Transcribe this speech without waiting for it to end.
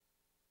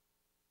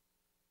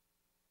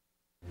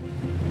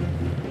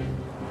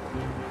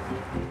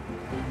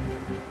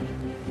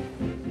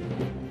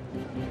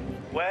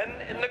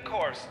the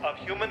course of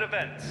human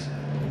events,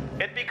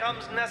 it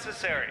becomes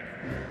necessary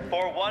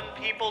for one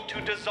people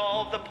to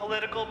dissolve the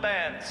political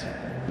bands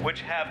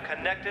which have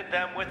connected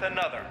them with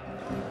another,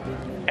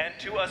 and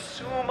to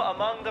assume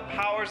among the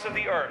powers of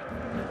the earth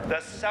the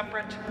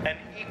separate and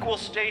equal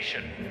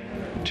station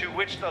to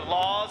which the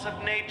laws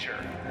of nature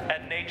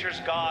and nature's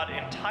God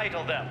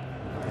entitle them.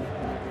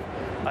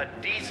 A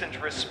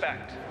decent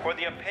respect for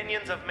the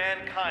opinions of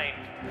mankind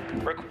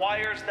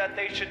requires that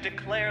they should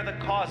declare the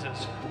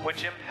causes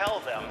which impel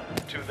them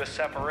to the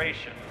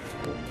separation.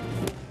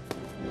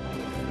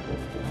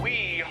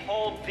 We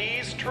hold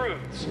these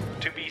truths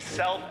to be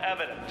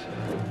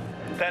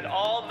self-evident, that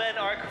all men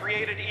are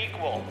created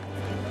equal,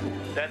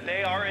 that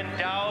they are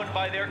endowed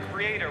by their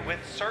Creator with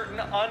certain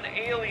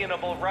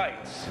unalienable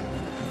rights,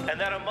 and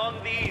that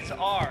among these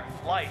are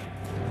life,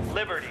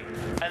 liberty,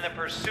 and the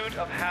pursuit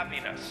of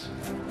happiness.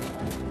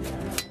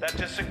 That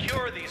to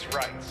secure these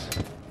rights,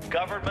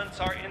 governments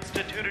are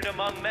instituted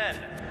among men,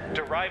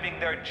 deriving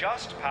their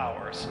just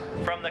powers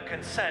from the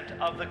consent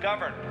of the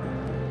governed.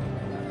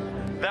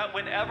 That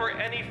whenever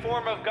any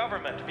form of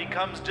government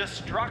becomes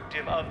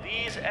destructive of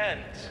these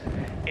ends,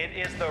 it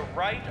is the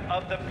right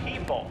of the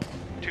people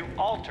to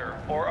alter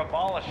or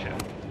abolish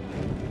it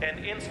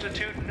and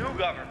institute new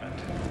government,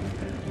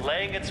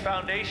 laying its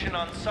foundation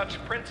on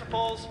such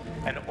principles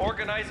and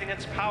organizing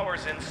its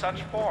powers in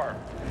such form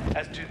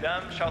as to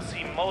them shall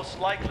seem most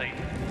likely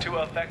to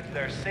affect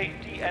their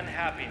safety and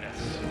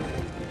happiness.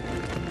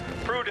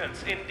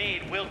 Prudence,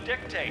 indeed, will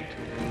dictate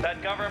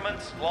that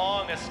governments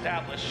long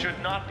established should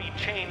not be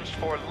changed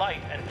for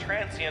light and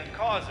transient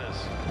causes,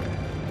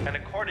 and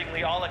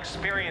accordingly all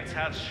experience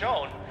has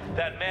shown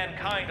that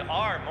mankind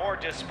are more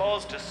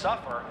disposed to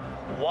suffer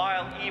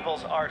while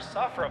evils are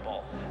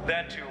sufferable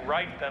than to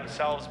right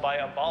themselves by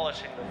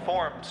abolishing the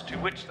forms to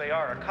which they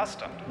are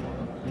accustomed.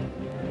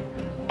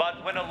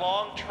 But when a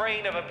long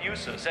train of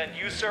abuses and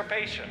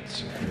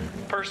usurpations,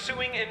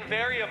 pursuing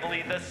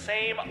invariably the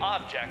same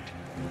object,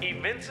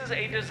 evinces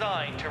a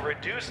design to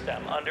reduce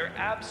them under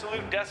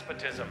absolute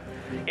despotism,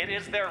 it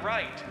is their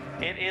right,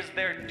 it is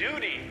their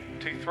duty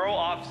to throw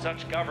off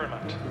such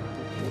government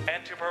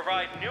and to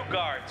provide new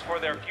guards for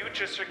their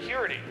future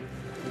security.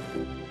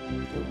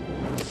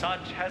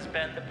 Such has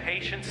been the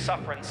patient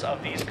sufferance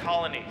of these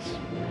colonies,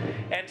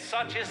 and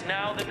such is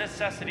now the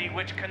necessity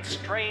which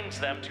constrains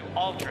them to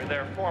alter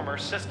their former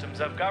systems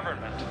of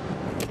government.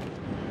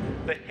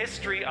 The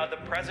history of the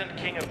present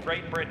King of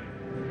Great Britain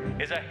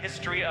is a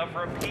history of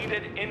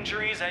repeated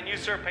injuries and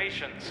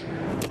usurpations,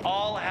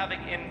 all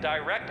having in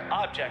direct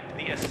object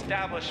the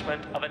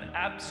establishment of an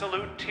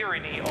absolute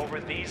tyranny over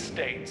these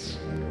states.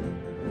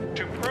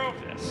 To prove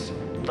this,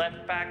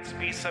 let facts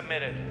be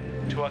submitted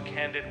to a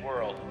candid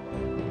world.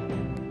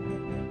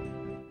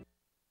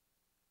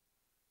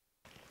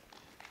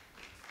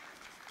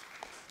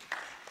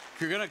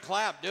 If you're going to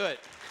clap, do it.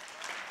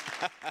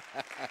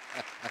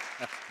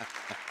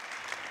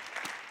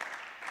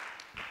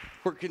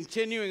 We're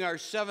continuing our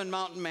Seven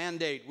Mountain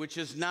Mandate, which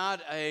is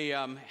not a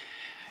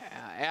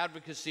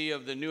advocacy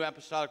of the New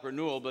Apostolic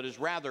Renewal, but is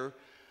rather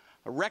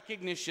a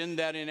recognition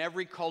that in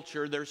every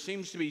culture there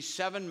seems to be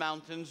seven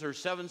mountains or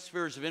seven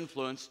spheres of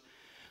influence,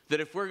 that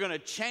if we're going to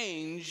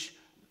change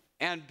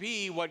and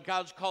be what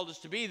God's called us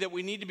to be, that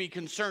we need to be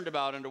concerned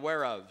about and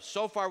aware of.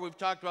 So far we've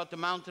talked about the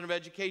mountain of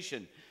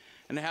education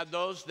and had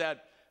those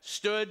that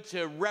stood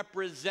to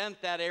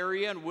represent that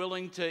area and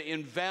willing to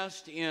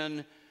invest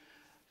in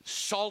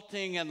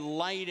salting and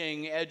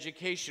lighting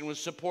education with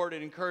support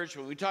and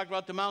encouragement. We talked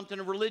about the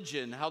mountain of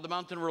religion, how the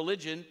mountain of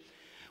religion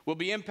will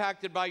be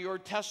impacted by your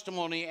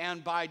testimony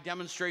and by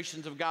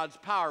demonstrations of God's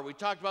power. We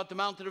talked about the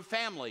mountain of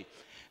family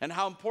and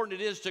how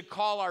important it is to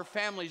call our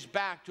families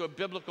back to a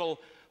biblical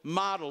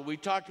model. We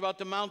talked about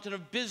the mountain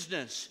of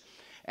business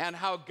and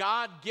how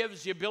God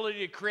gives the ability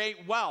to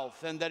create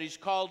wealth and that He's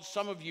called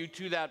some of you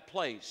to that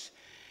place.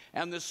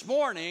 And this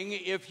morning,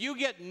 if you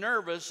get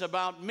nervous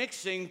about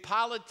mixing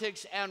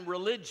politics and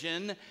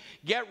religion,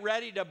 get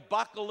ready to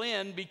buckle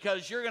in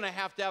because you're going to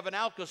have an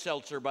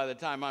Alka-Seltzer by the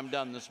time I'm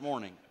done this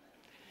morning.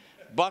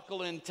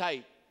 Buckle in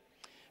tight.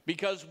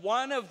 Because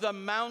one of the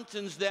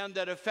mountains then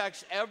that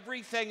affects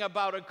everything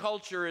about a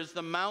culture is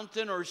the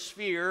mountain or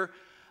sphere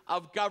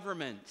of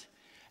government.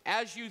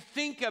 As you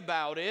think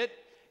about it,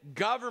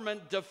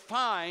 government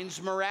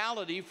defines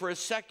morality for a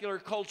secular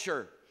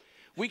culture.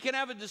 We can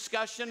have a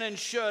discussion and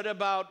should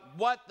about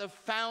what the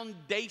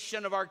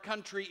foundation of our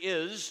country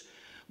is,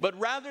 but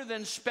rather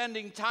than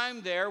spending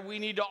time there, we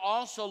need to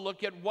also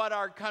look at what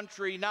our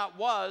country not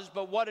was,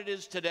 but what it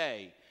is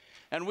today.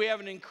 And we have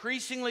an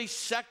increasingly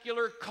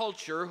secular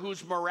culture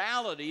whose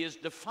morality is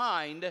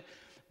defined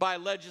by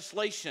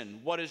legislation.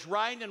 What is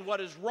right and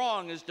what is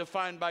wrong is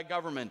defined by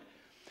government.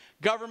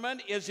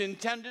 Government is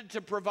intended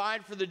to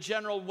provide for the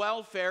general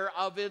welfare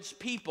of its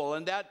people,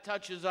 and that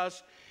touches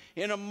us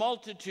in a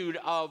multitude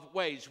of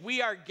ways.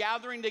 We are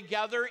gathering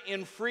together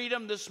in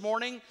freedom this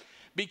morning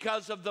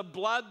because of the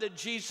blood that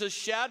Jesus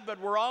shed,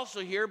 but we're also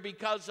here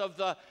because of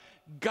the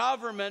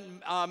government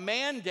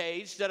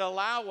mandates that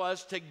allow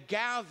us to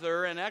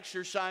gather and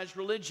exercise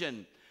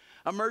religion.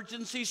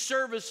 Emergency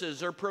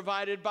services are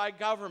provided by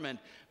government.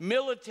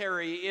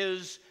 Military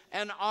is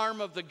an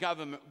arm of the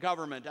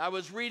government. I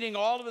was reading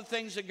all of the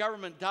things that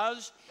government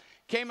does,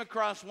 came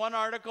across one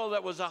article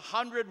that was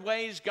 100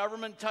 ways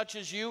government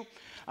touches you.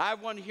 I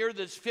have one here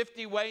that's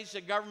 50 ways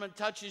that government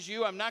touches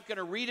you. I'm not going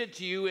to read it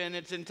to you in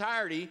its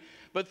entirety,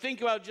 but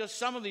think about just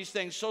some of these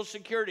things: Social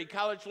Security,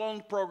 college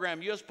loan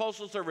program, U.S.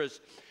 Postal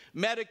Service,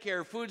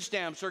 Medicare, food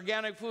stamps,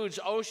 organic foods,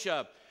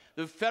 OSHA,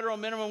 the Federal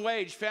Minimum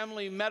Wage,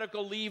 Family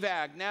Medical Leave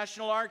Act,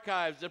 National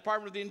Archives,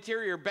 Department of the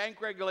Interior,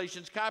 bank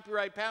regulations,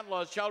 copyright, patent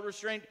laws, child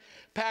restraint,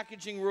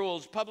 packaging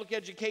rules, public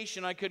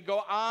education. I could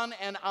go on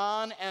and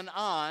on and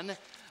on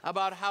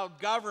about how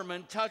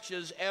government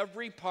touches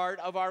every part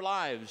of our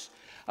lives.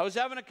 I was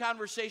having a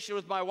conversation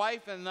with my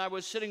wife, and I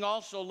was sitting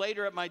also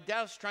later at my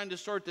desk trying to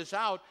sort this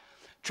out,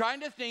 trying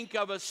to think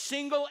of a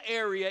single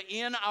area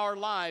in our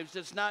lives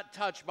that's not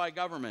touched by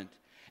government.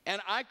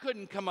 And I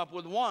couldn't come up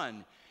with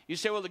one. You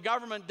say, well, the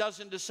government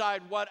doesn't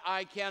decide what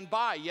I can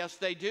buy. Yes,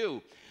 they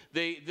do.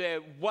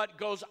 What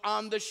goes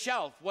on the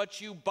shelf, what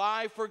you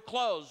buy for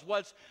clothes,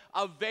 what's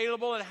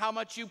available and how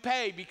much you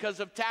pay because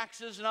of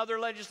taxes and other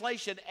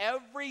legislation.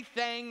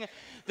 Everything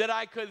that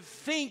I could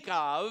think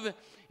of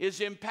is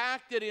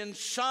impacted in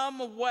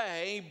some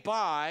way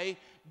by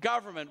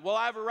government. Well,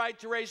 I have a right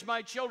to raise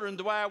my children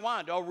the way I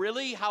want. Oh,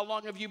 really? How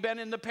long have you been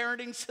in the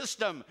parenting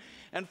system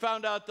and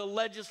found out the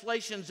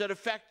legislations that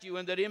affect you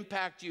and that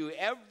impact you?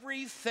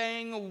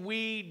 Everything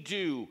we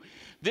do.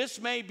 This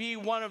may be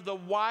one of the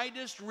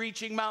widest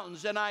reaching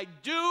mountains, and I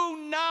do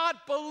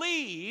not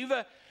believe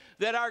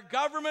that our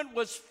government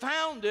was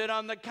founded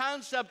on the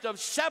concept of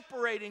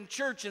separating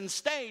church and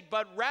state,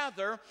 but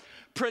rather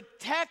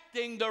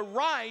protecting the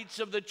rights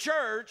of the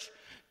church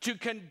to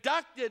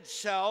conduct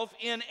itself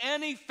in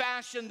any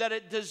fashion that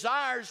it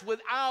desires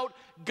without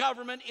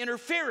government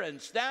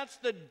interference. That's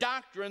the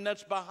doctrine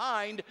that's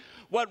behind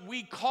what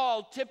we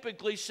call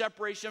typically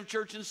separation of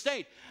church and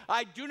state.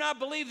 I do not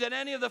believe that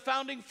any of the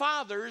founding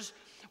fathers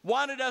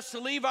wanted us to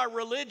leave our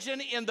religion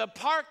in the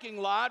parking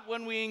lot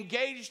when we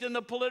engaged in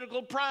the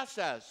political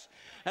process.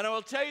 And I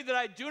will tell you that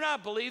I do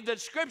not believe that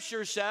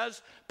Scripture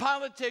says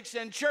politics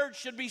and church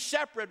should be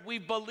separate.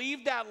 We've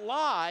believed that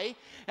lie,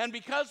 and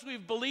because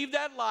we've believed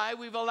that lie,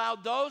 we've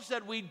allowed those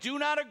that we do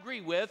not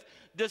agree with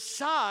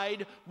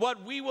decide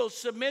what we will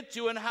submit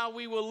to and how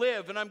we will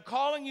live. And I'm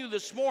calling you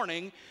this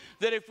morning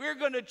that if we're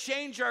going to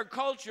change our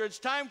culture, it's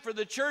time for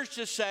the church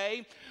to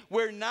say,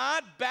 we're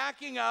not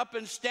backing up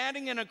and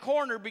standing in a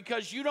corner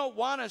because you don't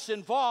want us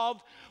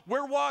involved.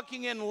 We're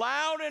walking in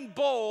loud and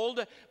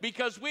bold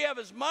because we have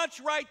as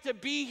much right to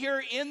be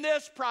here in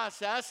this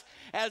process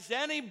as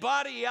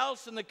anybody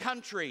else in the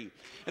country.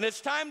 And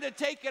it's time to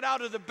take it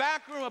out of the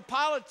back room of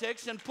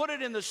politics and put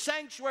it in the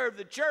sanctuary of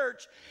the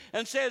church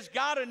and say, as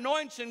God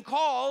anoints and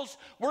calls,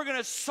 we're going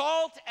to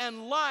salt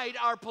and light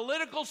our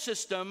political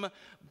system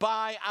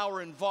by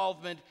our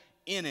involvement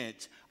in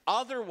it.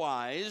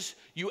 Otherwise,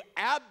 you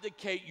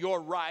abdicate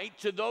your right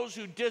to those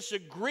who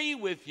disagree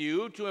with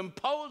you to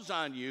impose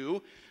on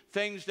you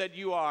things that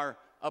you are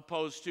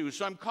opposed to.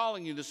 So I'm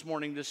calling you this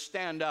morning to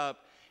stand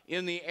up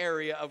in the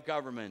area of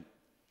government.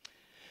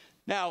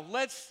 Now,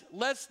 let's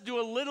do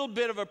a little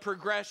bit of a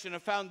progression, a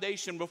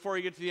foundation before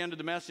we get to the end of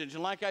the message.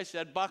 And like I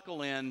said,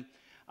 buckle in.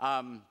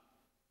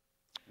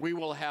 We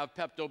will have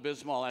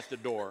Pepto-Bismol at the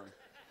door.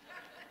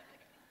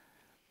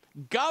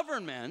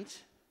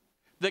 Government,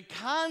 the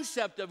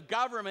concept of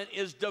government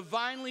is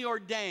divinely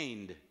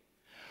ordained.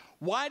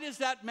 Why does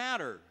that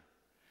matter?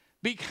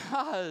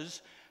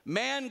 Because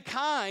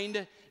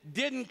mankind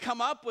didn't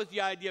come up with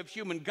the idea of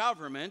human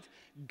government.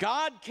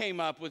 God came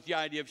up with the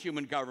idea of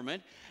human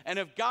government. And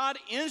if God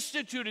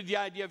instituted the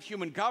idea of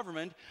human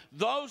government,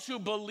 those who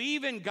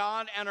believe in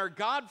God and are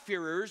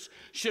God-fearers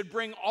should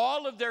bring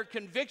all of their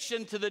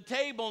conviction to the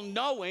table,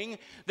 knowing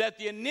that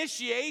the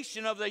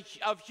initiation of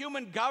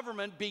human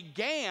government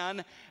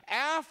began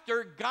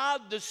after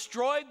God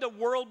destroyed the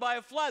world by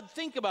a flood.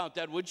 Think about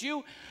that, would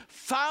you?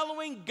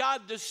 Following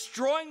God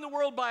destroying the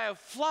world by a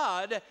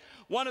flood,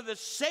 one of the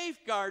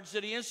safeguards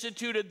that he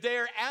instituted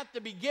there at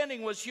the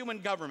beginning was human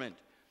government.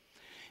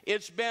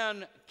 It's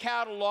been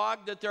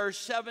cataloged that there are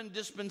 7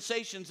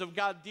 dispensations of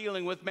God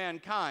dealing with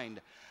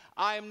mankind.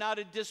 I am not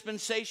a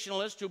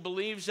dispensationalist who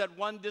believes that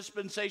one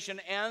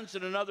dispensation ends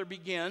and another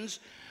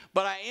begins,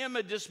 but I am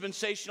a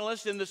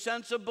dispensationalist in the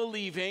sense of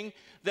believing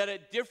that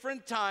at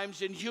different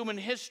times in human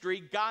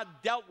history, God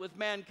dealt with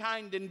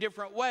mankind in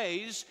different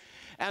ways,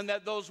 and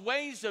that those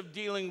ways of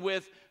dealing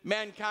with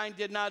mankind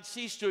did not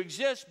cease to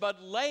exist,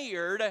 but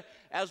layered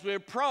as we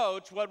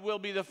approach what will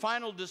be the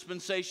final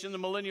dispensation, the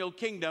millennial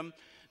kingdom,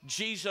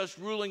 Jesus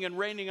ruling and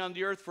reigning on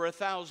the earth for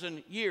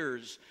 1,000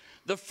 years.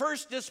 The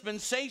first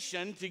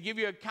dispensation, to give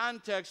you a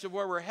context of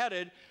where we're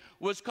headed,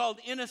 was called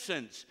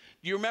innocence.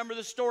 Do you remember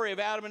the story of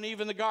Adam and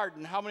Eve in the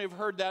garden? How many have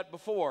heard that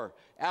before?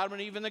 Adam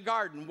and Eve in the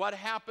garden. What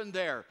happened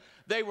there?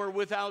 They were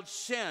without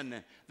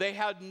sin. They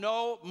had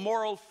no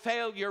moral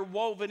failure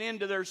woven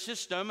into their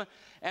system,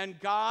 and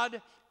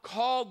God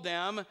called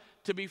them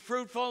to be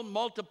fruitful,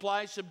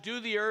 multiply, subdue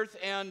the earth,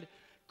 and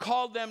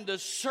called them to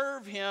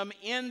serve him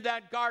in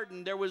that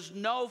garden. There was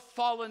no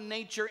fallen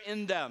nature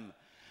in them,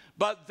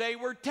 but they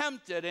were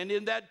tempted, and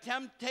in that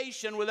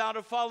temptation without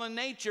a fallen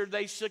nature,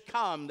 they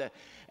succumbed,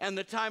 and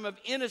the time of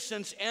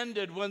innocence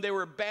ended when they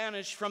were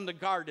banished from the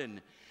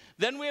garden.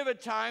 Then we have a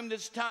time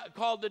that's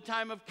called the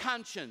time of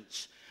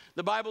conscience.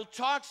 The Bible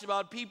talks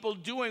about people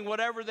doing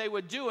whatever they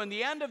would do. And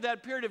the end of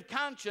that period of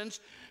conscience,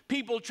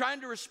 people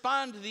trying to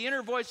respond to the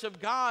inner voice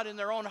of God in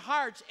their own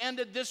hearts,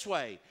 ended this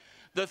way.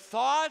 The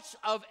thoughts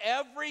of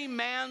every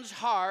man's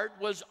heart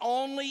was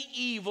only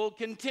evil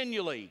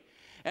continually.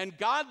 And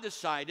God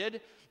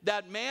decided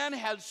that man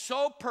had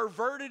so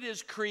perverted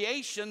his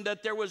creation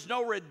that there was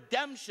no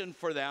redemption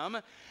for them,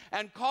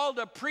 and called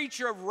a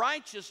preacher of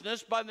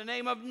righteousness by the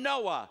name of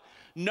Noah.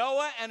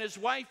 Noah and his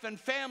wife and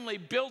family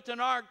built an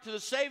ark to the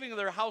saving of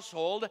their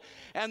household,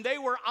 and they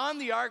were on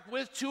the ark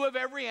with 2 of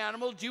every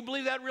animal. Do you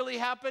believe that really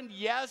happened?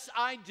 Yes,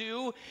 I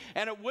do.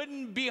 And it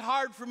wouldn't be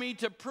hard for me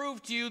to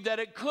prove to you that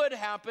it could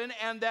happen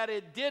and that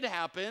it did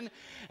happen.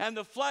 And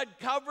the flood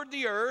covered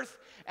the earth,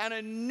 and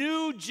a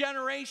new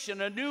generation,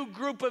 a new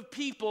group of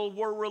people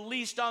were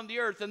released on the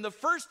earth. And the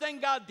first thing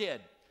God did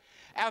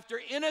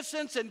after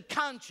innocence and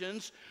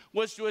conscience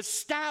was to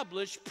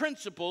establish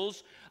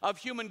principles of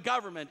human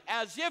government,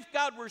 as if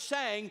God were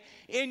saying,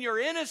 in your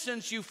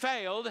innocence you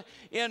failed,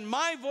 in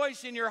my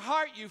voice in your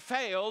heart you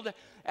failed,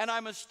 and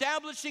I'm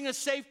establishing a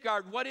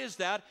safeguard. What is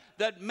that?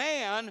 That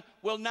man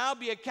will now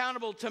be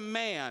accountable to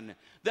man,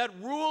 that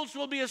rules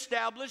will be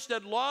established,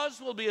 that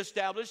laws will be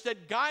established,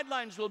 that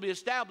guidelines will be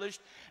established,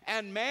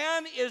 and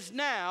man is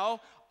now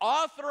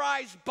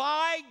authorized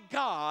by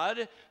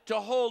God to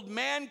hold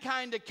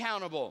mankind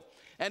accountable.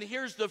 And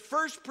here's the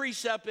first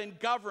precept in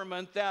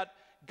government that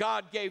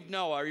God gave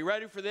Noah. Are you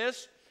ready for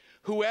this?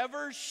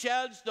 Whoever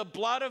sheds the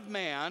blood of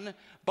man,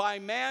 by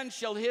man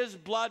shall his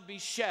blood be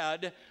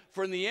shed,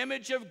 for in the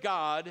image of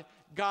God,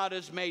 God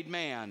has made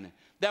man.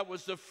 That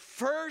was the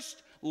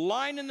first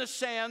line in the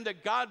sand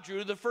that God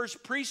drew, the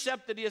first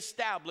precept that he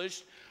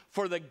established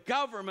for the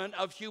government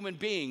of human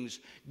beings.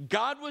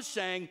 God was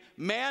saying,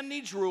 man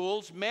needs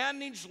rules, man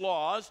needs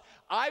laws.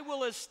 I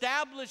will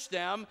establish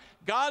them.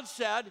 God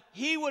said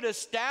he would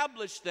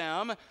establish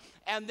them,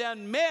 and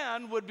then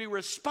men would be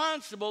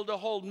responsible to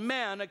hold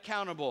men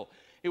accountable.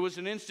 It was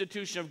an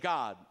institution of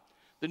God.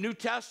 The New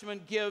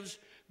Testament gives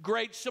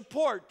great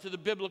support to the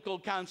biblical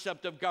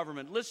concept of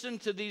government. Listen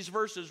to these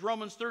verses,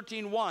 Romans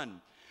 13:1.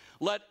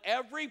 Let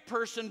every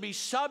person be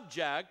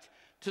subject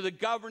to the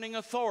governing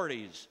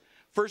authorities.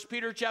 1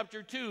 Peter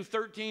chapter 2,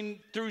 13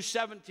 through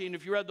 17,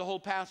 if you read the whole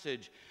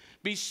passage.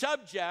 Be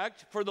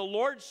subject, for the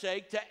Lord's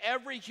sake, to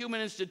every human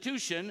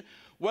institution,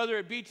 whether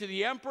it be to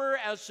the emperor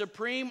as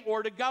supreme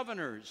or to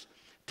governors.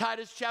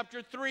 Titus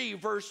chapter 3,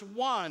 verse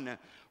 1.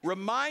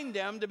 Remind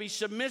them to be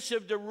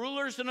submissive to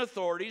rulers and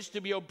authorities,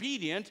 to be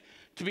obedient,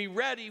 to be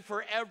ready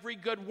for every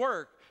good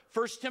work.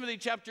 1 Timothy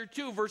chapter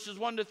 2, verses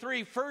 1 to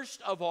 3.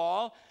 First of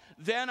all,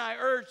 then I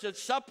urge that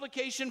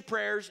supplication,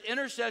 prayers,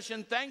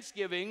 intercession,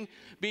 thanksgiving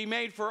be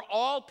made for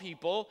all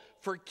people,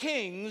 for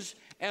kings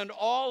and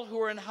all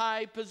who are in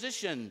high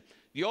position.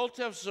 The Old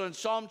Testament,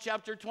 Psalm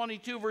chapter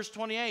 22, verse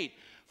 28.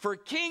 For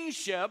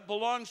kingship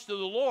belongs to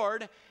the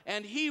Lord,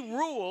 and he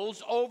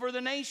rules over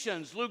the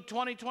nations. Luke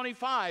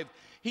 20:25.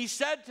 He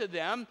said to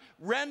them,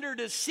 render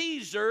to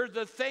Caesar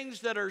the things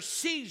that are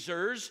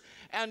Caesar's,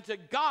 and to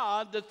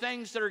God the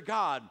things that are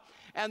God.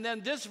 And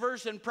then this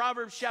verse in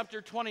Proverbs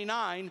chapter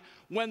 29,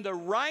 when the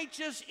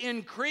righteous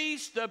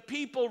increase, the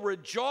people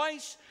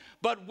rejoice,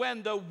 but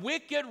when the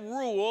wicked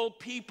rule,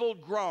 people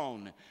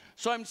groan.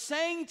 So I'm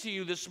saying to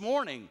you this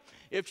morning,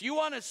 if you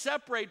want to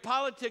separate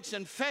politics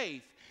and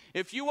faith,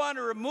 if you want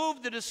to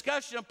remove the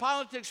discussion of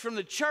politics from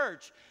the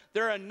church,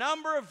 there are a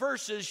number of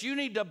verses you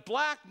need to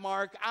black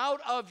mark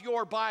out of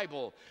your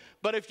Bible.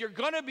 But if you're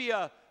going to be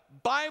a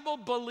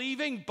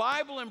Bible-believing,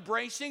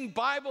 Bible-embracing,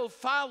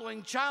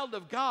 Bible-following child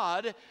of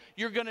God,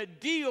 you're going to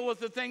deal with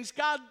the things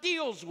God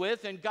deals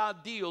with, and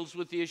God deals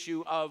with the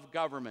issue of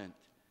government.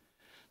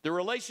 The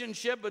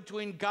relationship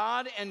between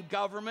God and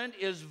government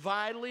is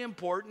vitally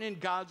important in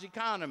God's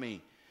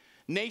economy.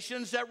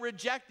 Nations that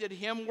rejected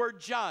him were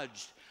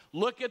judged.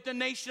 Look at the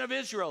nation of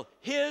Israel.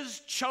 His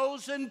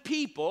chosen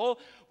people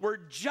were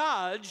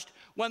judged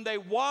when they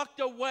walked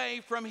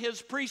away from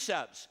his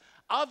precepts.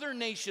 Other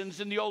nations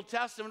in the Old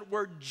Testament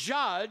were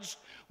judged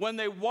when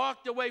they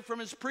walked away from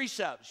his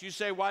precepts. You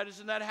say, why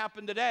doesn't that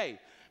happen today?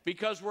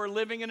 Because we're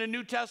living in a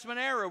New Testament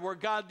era where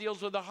God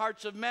deals with the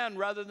hearts of men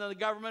rather than the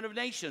government of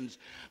nations.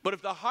 But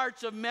if the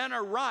hearts of men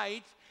are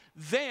right,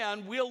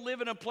 then we'll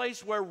live in a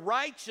place where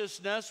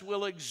righteousness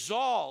will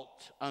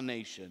exalt a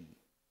nation.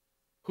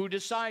 Who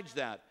decides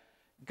that?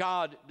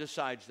 God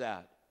decides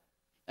that.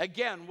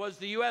 Again, was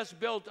the U.S.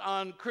 built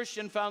on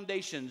Christian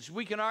foundations?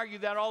 We can argue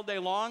that all day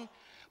long,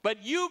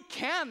 but you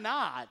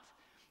cannot,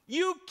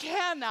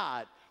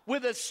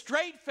 with a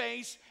straight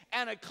face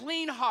and a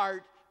clean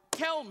heart,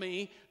 tell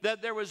me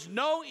that there was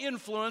no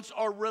influence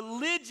or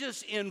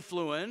religious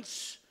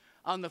influence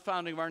on the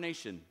founding of our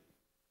nation.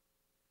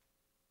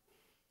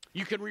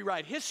 You can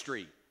rewrite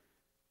history.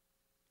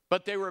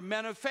 but they were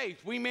men of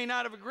faith. We may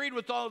not have agreed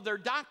with all of their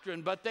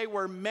doctrine, but they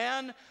were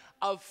men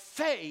of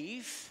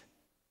faith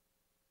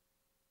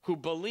who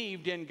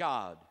believed in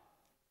God.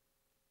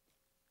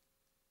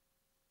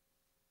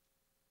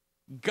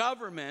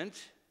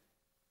 Government,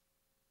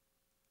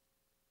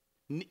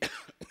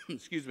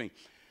 excuse me,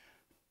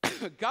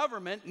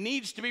 government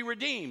needs to be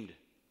redeemed.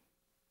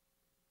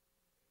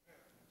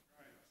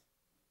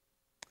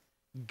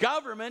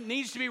 Government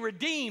needs to be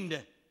redeemed.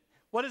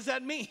 What does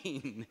that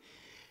mean?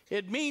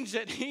 It means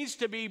it needs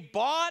to be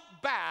bought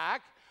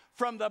back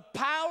from the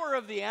power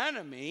of the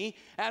enemy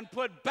and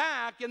put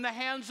back in the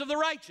hands of the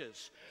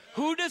righteous.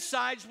 Who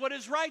decides what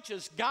is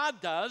righteous? God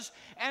does,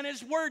 and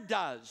His Word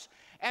does.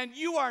 And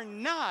you are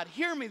not,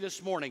 hear me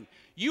this morning,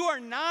 you are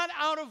not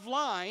out of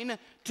line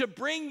to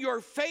bring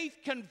your faith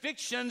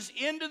convictions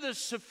into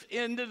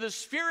the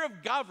sphere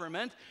of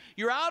government.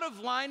 You're out of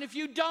line if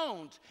you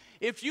don't.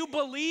 If you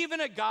believe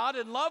in a God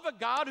and love a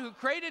God who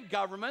created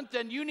government,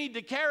 then you need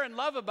to care and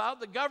love about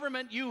the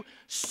government you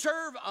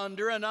serve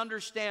under and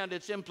understand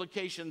its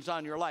implications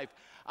on your life.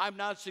 I'm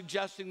not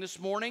suggesting this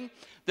morning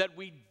that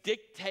we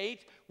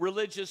dictate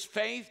religious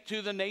faith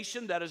to the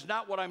nation. That is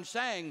not what I'm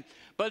saying.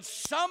 But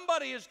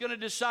somebody is going to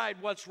decide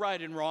what's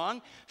right and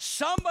wrong.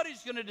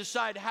 Somebody's going to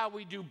decide how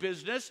we do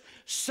business.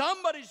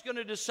 Somebody's going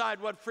to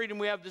decide what freedom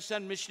we have to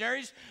send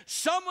missionaries.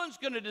 Someone's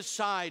going to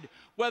decide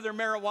whether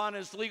marijuana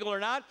is legal or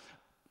not.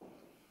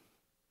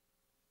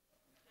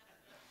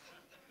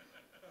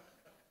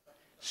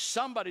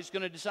 Somebody's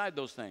going to decide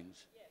those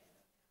things.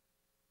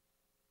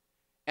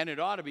 And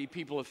it ought to be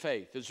people of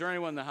faith. Is there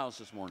anyone in the house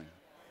this morning?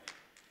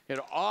 It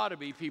ought to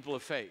be people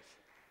of faith.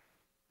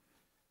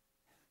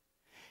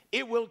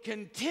 It will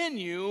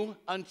continue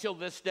until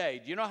this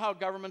day. Do you know how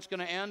government's going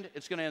to end?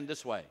 It's going to end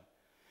this way.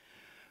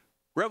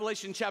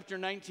 Revelation chapter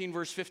 19,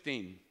 verse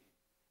 15.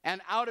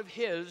 And out of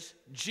his,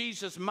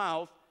 Jesus'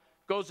 mouth,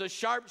 goes a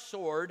sharp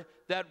sword,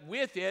 that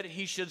with it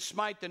he should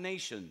smite the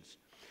nations.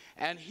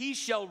 And he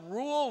shall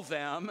rule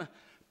them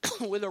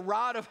with a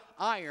rod of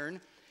iron,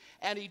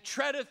 and he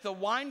treadeth the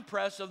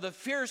winepress of the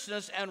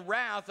fierceness and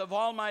wrath of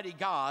Almighty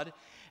God.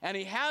 And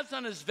he has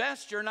on his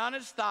vesture and on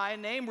his thigh a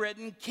name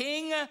written,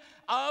 King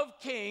of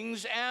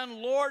Kings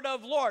and Lord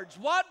of Lords.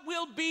 What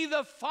will be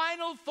the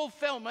final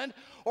fulfillment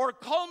or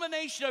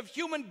culmination of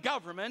human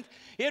government?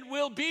 It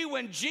will be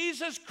when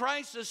Jesus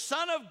Christ, the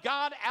Son of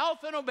God,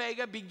 Alpha and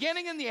Omega,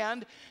 beginning and the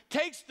end,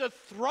 takes the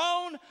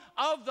throne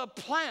of the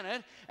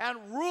planet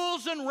and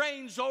rules and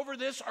reigns over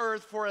this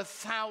earth for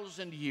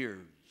 1,000 years.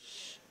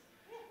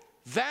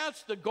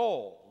 That's the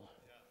goal.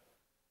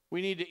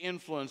 We need to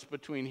influence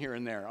between here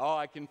and there. Oh,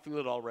 I can feel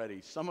it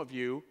already. Some of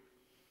you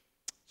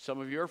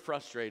are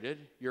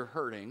frustrated, you're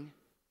hurting,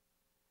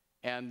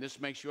 and this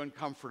makes you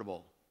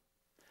uncomfortable.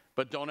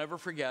 But don't ever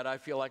forget, I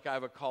feel like I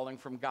have a calling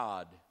from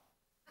God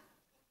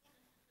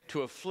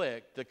to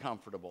afflict the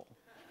comfortable.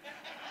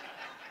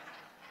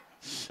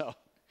 So,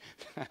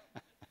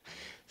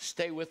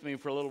 stay with me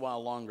for a little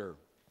while longer.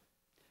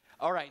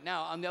 All right,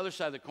 now, on the other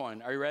side of the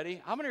coin, are you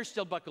ready? How many are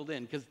still buckled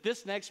in? Because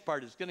this next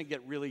part is going to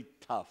get really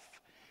tough.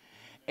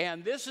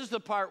 And this is the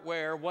part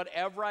where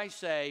whatever I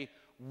say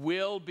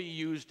will be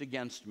used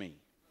against me.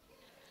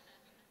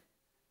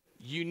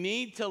 You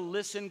need to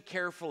listen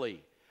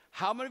carefully.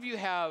 How many of you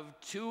have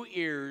 2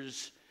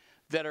 ears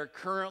that are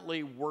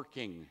currently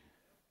working?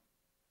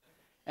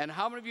 And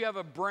how many of you have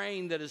a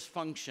brain that is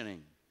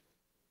functioning?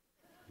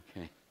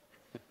 Okay.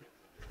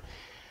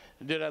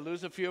 Did I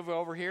lose a few of you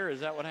over here?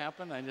 Is that what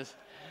happened?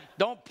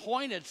 Don't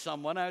point at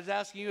someone. I was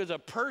asking you as a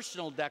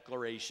personal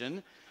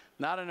declaration,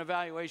 not an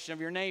evaluation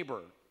of your neighbor.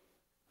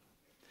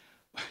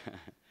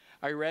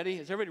 Are you ready?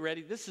 Is everybody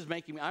ready? This is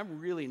making me, I'm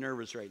really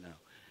nervous right now.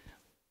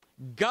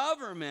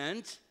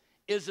 Government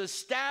is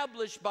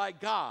established by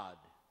God.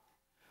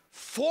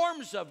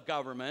 Forms of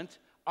government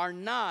are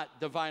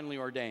not divinely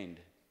ordained.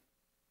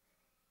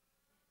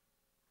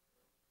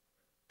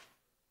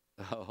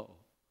 Oh.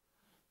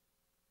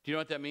 Do you know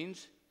what that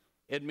means?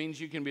 It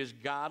means you can be as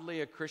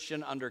godly a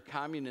Christian under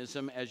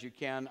communism as you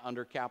can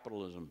under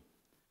capitalism.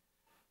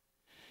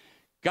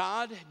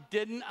 God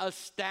didn't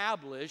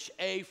establish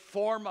a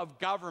form of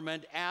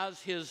government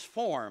as his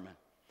form.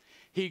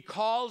 He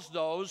calls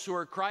those who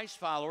are Christ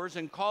followers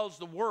and calls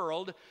the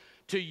world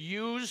to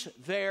use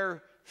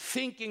their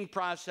thinking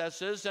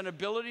processes and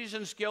abilities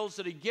and skills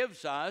that he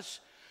gives us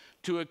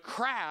to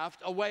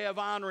craft a way of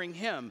honoring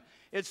him.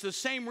 It's the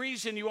same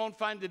reason you won't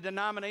find the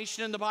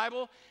denomination in the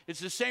Bible. It's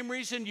the same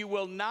reason you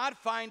will not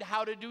find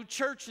how to do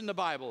church in the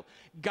Bible.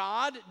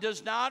 God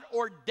does not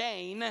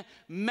ordain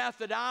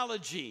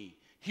methodology.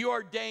 He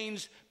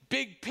ordains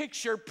big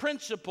picture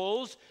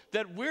principles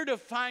that we're to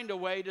find a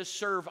way to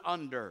serve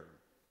under.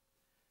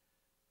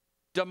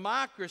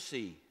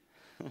 Democracy.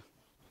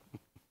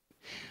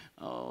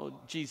 Oh,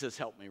 Jesus,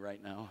 help me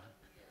right now.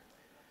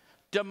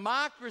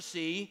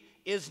 Democracy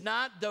is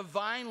not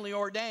divinely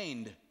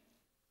ordained. Amen.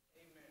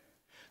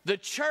 The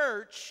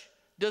church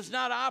does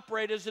not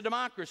operate as a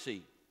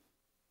democracy.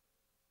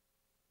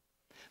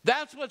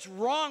 That's what's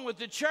wrong with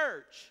the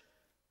church.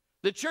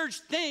 The church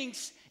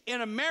thinks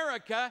In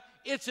America,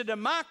 it's a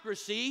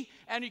democracy,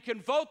 and you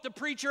can vote the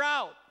preacher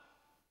out.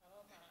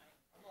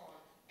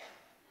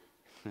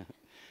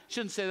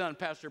 Shouldn't say that on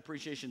Pastor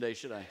Appreciation Day,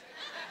 should I?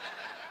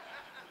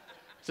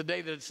 It's a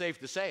day that it's safe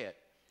to say it.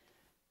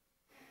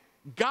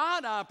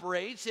 God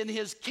operates in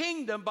his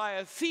kingdom by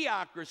a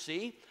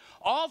theocracy.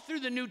 All through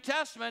the New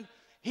Testament,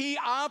 he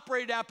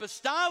operated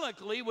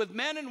apostolically with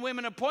men and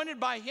women appointed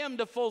by him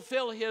to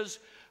fulfill his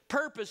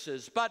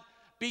purposes. But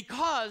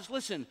because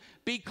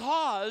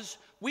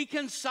we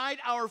can cite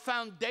our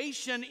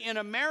foundation in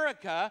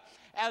America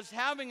as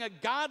having a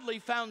godly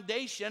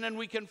foundation, and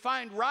we can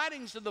find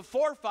writings of the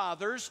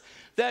forefathers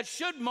that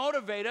should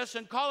motivate us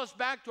and call us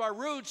back to our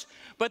roots,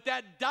 but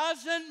that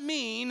doesn't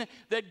mean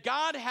that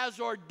God has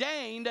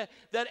ordained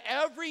that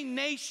every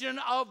nation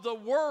of the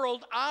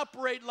world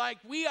operate like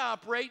we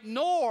operate,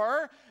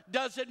 nor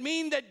does it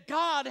mean that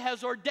God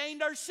has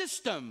ordained our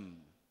system.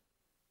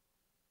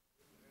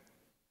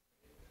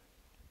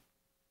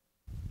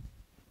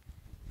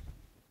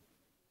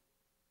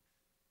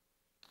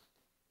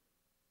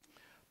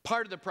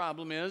 Part of the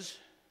problem is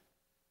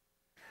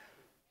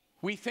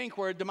we think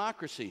we're a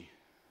democracy.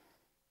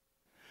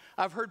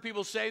 I've heard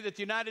people say that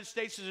the United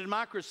States is a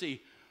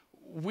democracy.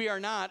 We are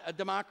not a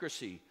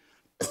democracy.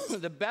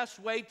 The best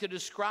way to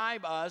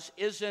describe us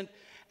isn't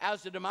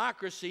as a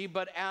democracy,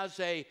 but as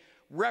a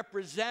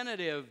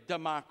representative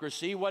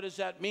democracy. What does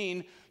that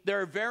mean? There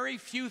are very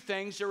few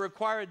things that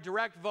require a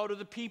direct vote of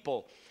the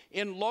people.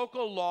 In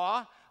local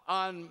law,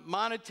 on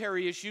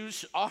monetary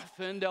issues,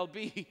 often there'll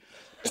be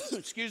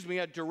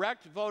a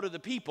direct vote of the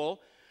people.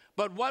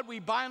 But what we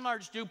by and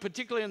large do,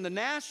 particularly on the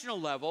national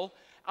level,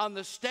 on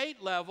the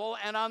state level,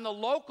 and on the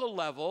local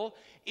level,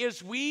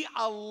 is we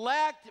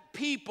elect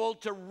people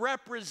to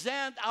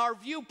represent our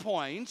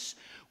viewpoints.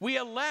 We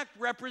elect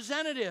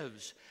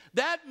representatives.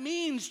 That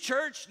means,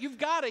 church, you've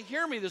got to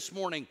hear me this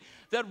morning,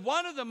 that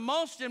one of the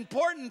most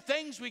important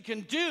things we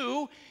can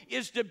do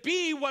is to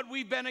be what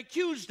we've been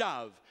accused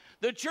of.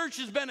 The church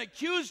has been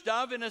accused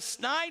of, in a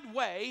snide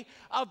way,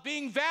 of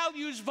being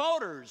values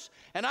voters.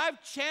 And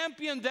I've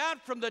championed that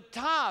from the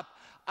top.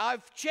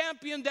 I've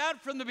championed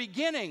that from the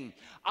beginning.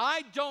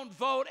 I don't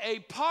vote a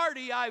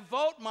party, I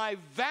vote my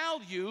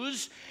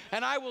values,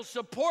 and I will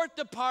support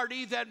the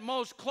party that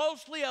most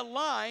closely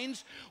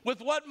aligns with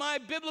what my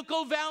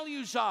biblical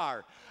values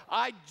are.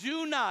 I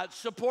do not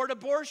support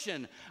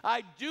abortion.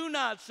 I do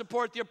not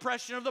support the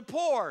oppression of the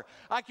poor.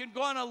 I can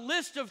go on a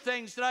list of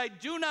things that I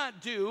do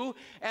not do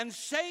and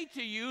say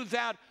to you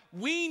that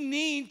we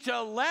need to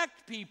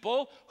elect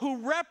people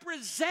who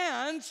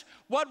represent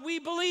what we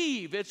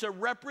believe. It's a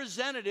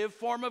representative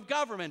form of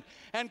government.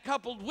 And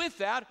coupled with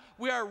that,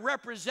 we are a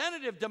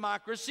representative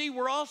democracy.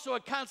 We're also a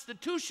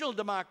constitutional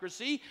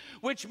democracy,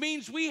 which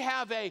means we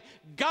have a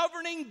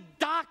governing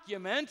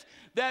document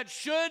that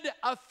should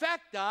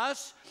affect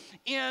us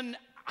in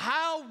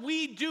how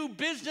we do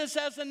business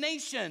as a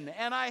nation.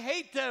 And I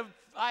hate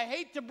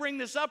to bring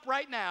this up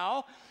right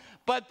now,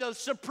 but the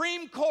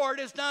Supreme Court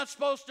is not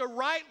supposed to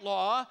write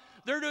law,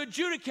 they're to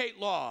adjudicate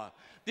law.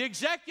 The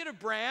executive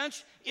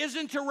branch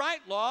isn't to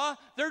write law,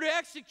 they're to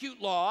execute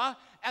law.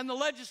 And the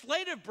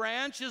legislative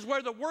branch is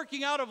where the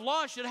working out of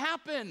law should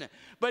happen.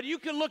 But you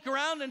can look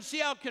around and see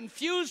how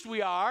confused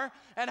we are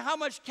and how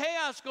much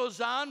chaos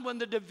goes on when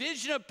the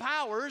division of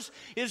powers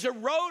is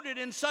eroded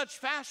in such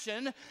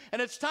fashion.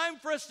 And it's time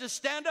for us to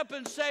stand up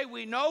and say,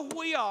 we know who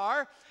we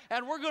are,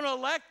 and we're going to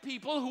elect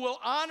people who will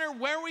honor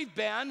where we've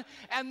been,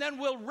 and then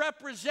will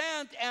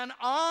represent and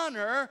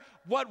honor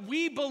what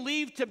we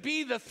believe to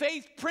be the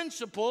faith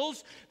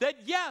principles that,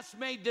 yes,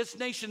 made this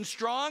nation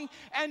strong,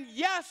 and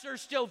yes, are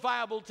still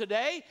viable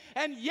today,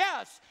 and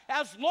yes,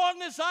 as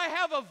long as I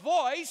have a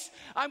voice,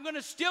 I'm going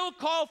to still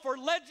call for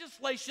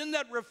legislation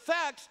that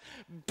reflects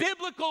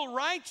biblical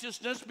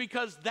righteousness,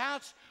 because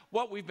that's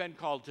what we've been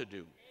called to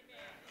do.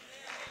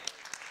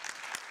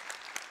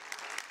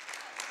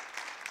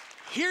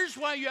 Here's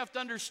why you have to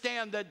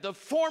understand that the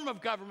form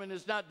of government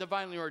is not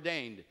divinely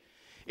ordained.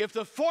 If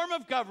the form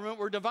of government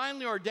were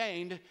divinely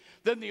ordained,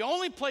 then the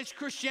only place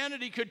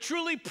Christianity could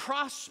truly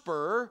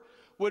prosper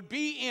would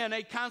be in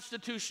a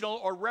constitutional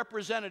or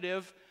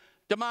representative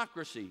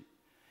democracy.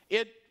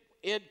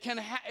 It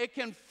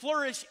can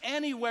flourish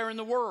anywhere in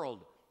the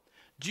world.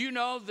 Do you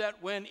know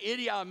that when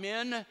Idi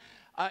Amin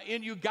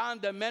in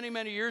Uganda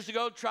many years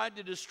ago tried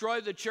to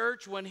destroy the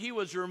church, when he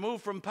was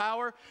removed from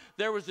power,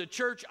 there was a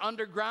church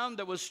underground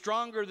that was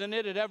stronger than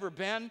it had ever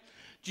been?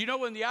 Do you know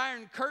when the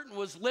Iron Curtain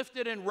was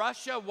lifted in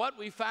Russia, what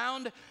we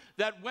found?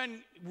 That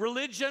when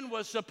religion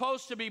was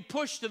supposed to be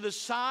pushed to the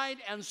side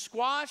and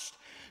squashed,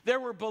 there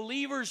were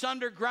believers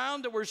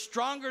underground that were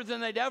stronger than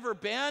they'd ever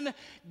been.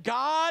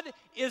 God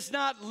is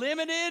not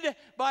limited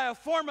by a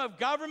form of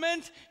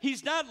government.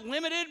 He's not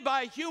limited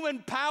by human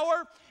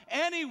power.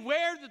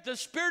 Anywhere that the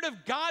Spirit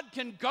of God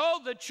can go,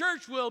 the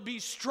church will be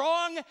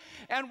strong.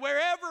 And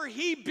wherever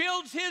He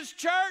builds His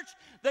church,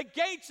 the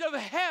gates of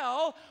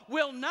hell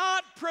will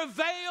not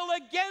prevail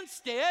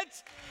against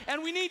it.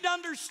 And we need to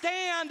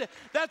understand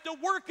that the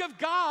work of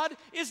God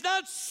is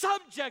not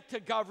subject to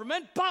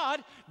government,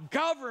 but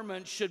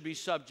government should be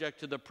subject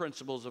to the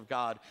principles of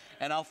God.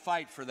 And I'll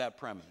fight for that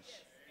premise.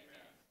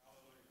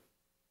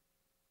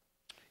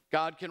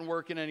 God can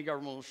work in any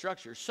governmental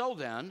structure. So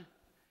then,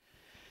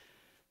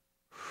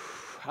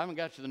 I haven't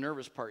got to the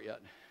nervous part yet.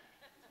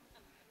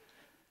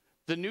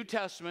 The New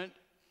Testament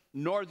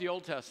nor the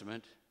Old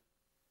Testament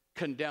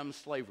condemns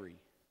slavery.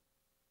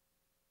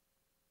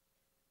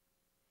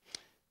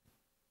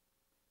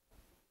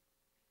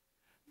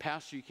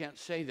 Pastor, you can't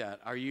say that.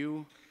 Are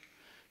you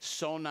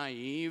so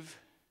naive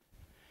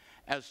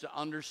as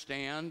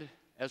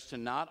to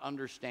not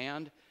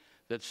understand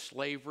that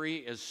slavery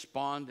is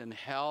spawned in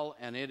hell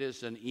and it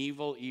is an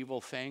evil,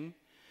 evil thing?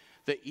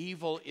 The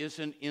evil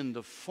isn't in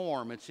the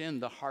form, it's in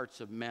the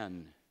hearts of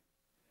men.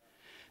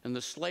 And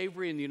the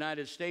slavery in the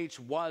United States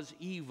was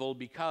evil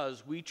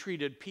because we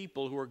treated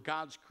people who were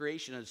God's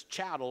creation as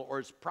chattel or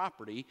as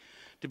property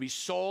to be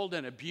sold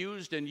and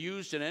abused and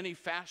used in any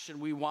fashion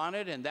we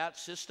wanted, and that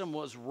system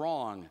was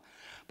wrong.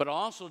 But I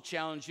also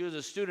challenge you as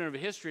a student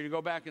of history to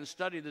go back and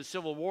study the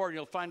Civil War, and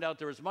you'll find out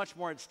there was much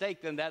more at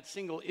stake than that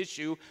single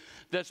issue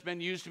that's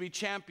been used to be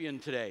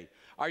championed today.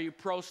 Are you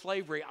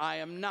pro-slavery? I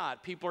am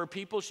not. People are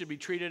people, should be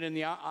treated in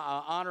the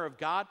honor of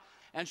God,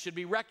 and should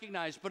be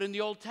recognized. But in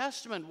the Old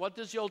Testament, what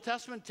does the Old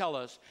Testament tell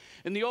us?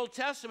 In the Old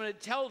Testament,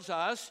 it tells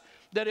us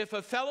that if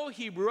a fellow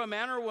Hebrew, a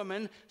man or a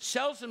woman,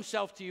 sells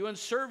himself to you and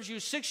serves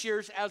you 6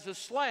 years as a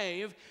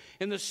slave,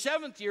 in the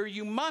 7th year,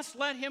 you must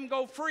let him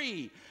go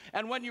free.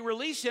 And when you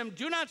release him,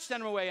 do not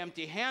send him away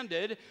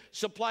empty-handed.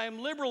 Supply him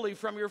liberally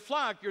from your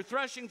flock, your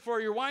threshing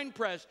for your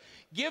winepress.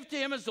 Give to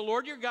him as the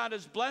Lord your God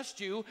has blessed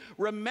you.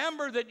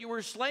 Remember that you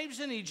were slaves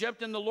in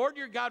Egypt, and the Lord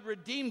your God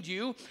redeemed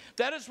you.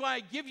 That is why I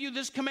give you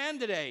this command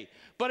today.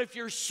 But if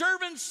your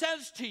servant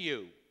says to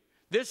you,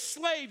 this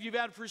slave you've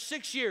had for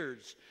 6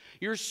 years,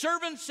 your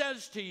servant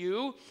says to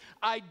you,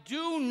 I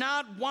do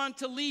not want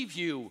to leave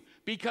you,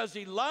 because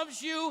he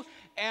loves you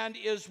and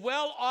is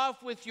well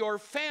off with your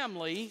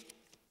family,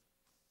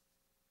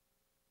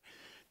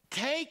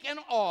 take an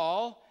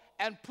awl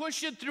and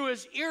push it through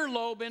his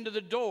earlobe into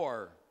the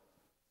door.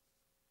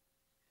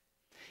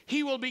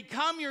 He will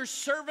become your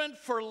servant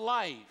for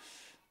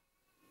life.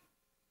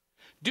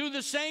 Do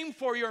the same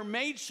for your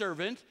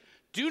maidservant.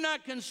 Do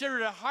not consider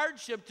it a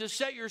hardship to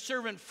set your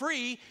servant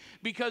free,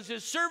 because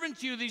his servant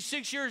to you these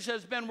 6 years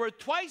has been worth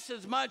twice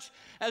as much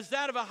as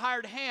that of a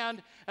hired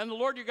hand, and the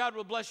Lord your God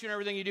will bless you in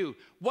everything you do.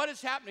 What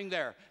is happening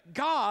there?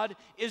 God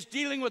is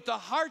dealing with the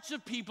hearts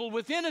of people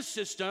within a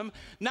system,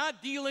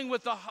 not dealing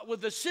with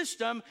the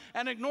system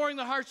and ignoring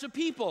the hearts of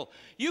people.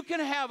 You can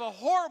have a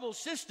horrible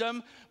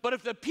system, but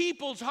if the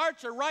people's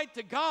hearts are right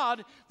to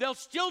God, they'll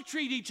still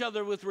treat each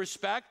other with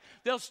respect.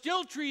 They'll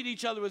still treat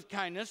each other with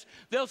kindness.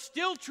 They'll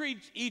still treat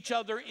each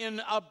other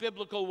in a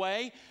biblical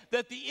way.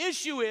 That the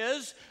issue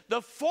is,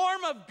 the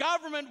form of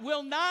government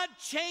will not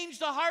change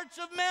the hearts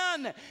of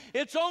men.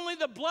 It's only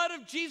the blood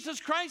of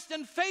Jesus Christ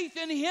and faith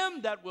in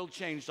him that will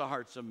change the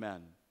hearts of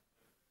men.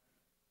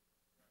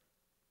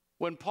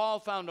 When Paul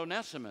found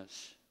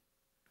Onesimus,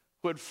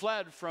 who had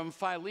fled from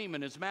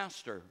Philemon, his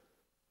master,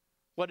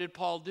 what did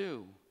Paul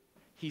do?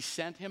 He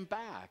sent him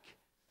back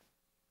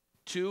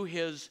to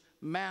his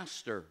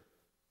master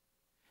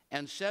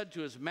and said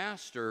to his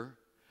master,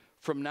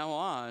 from now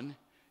on,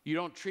 you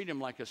don't treat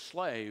him like a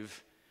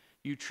slave,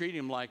 you treat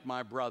him like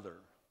my brother.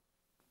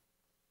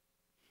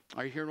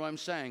 Are you hearing what I'm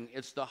saying?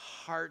 It's the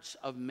hearts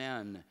of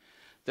men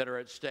that are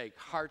at stake,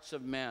 hearts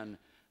of men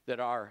that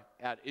are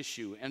at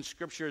issue. And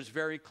Scripture is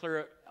very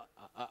clear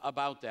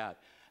about that.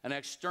 An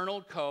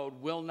external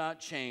code will not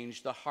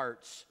change the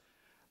hearts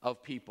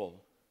of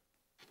people.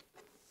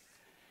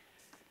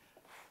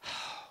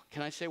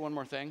 Can I say one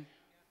more thing?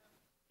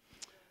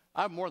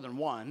 I have more than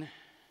one.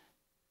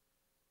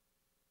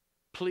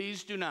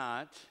 Please do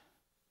not,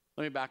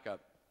 let me back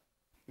up.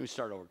 Let me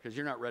start over, because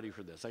you're not ready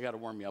for this. I got to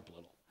warm you up a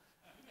little.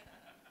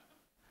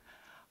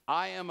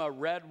 I am a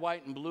red,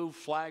 white, and blue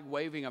flag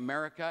waving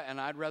America, and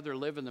I'd rather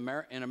live in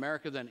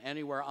America than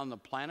anywhere on the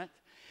planet.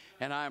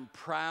 And I'm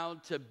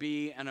proud to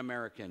be an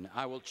American.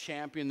 I will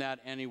champion that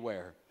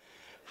anywhere.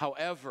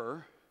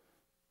 However,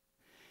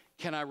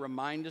 can I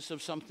remind us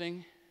of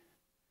something?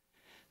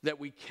 That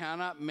we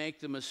cannot make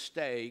the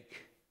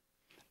mistake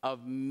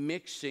of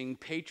mixing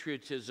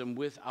patriotism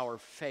with our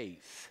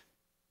faith.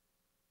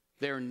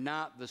 They're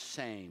not the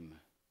same.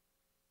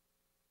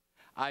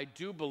 I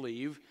do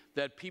believe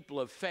that people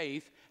of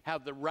faith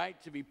have the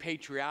right to be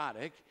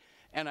patriotic,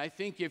 and I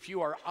think if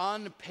you are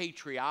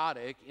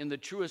unpatriotic in the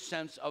truest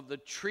sense of the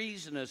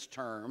treasonous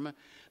term,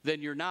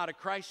 then you're not a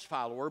Christ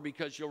follower,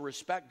 because you'll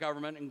respect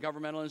government and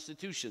governmental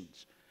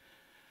institutions.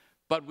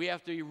 But we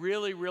have to be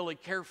really, really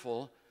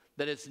careful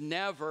that it's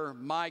never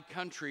my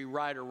country,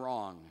 right or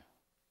wrong.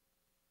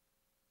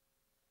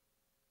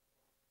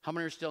 How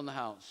many are still in the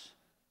house?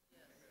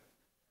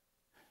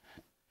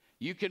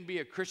 You can be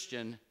a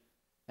Christian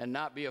and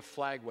not be a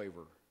flag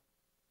waver.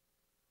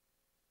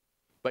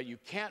 But you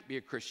can't be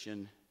a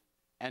Christian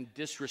and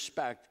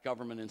disrespect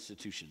government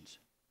institutions.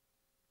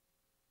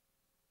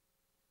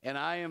 And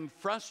I am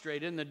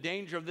frustrated, and the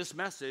danger of this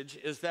message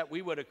is that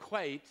we would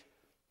equate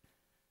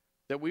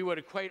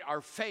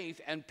our faith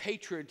and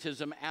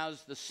patriotism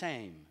as the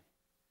same.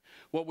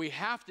 What we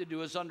have to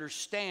do is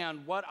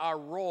understand what our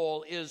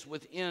role is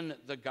within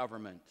the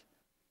government.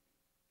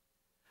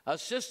 A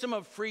system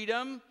of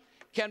freedom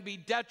can be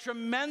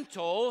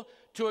detrimental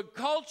to a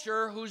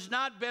culture who's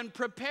not been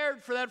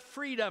prepared for that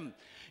freedom.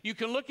 You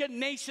can look at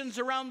nations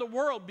around the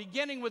world,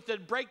 beginning with the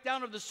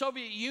breakdown of the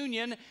Soviet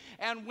Union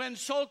and when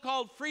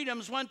so-called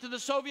freedoms went to the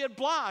Soviet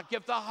bloc.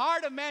 If the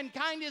heart of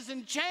mankind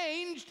isn't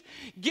changed,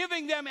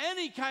 giving them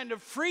any kind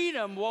of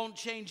freedom won't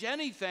change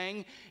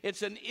anything.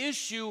 It's an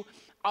issue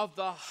of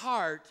the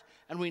heart,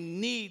 and we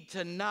need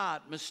to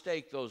not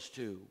mistake those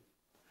two.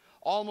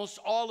 Almost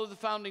all of the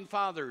founding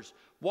fathers,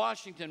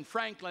 Washington,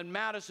 Franklin,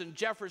 Madison,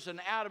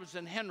 Jefferson, Adams,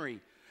 and Henry,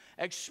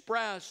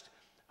 expressed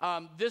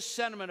this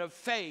sentiment of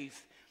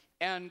faith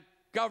and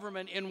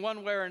government in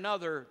one way or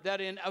another,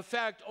 that in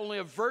effect only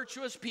a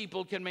virtuous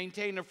people can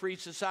maintain a free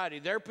society.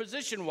 Their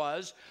position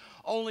was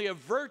only a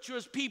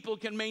virtuous people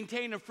can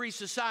maintain a free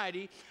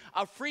society.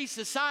 A free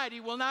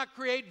society will not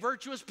create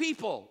virtuous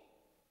people.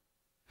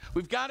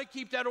 We've got to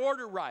keep that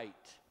order right.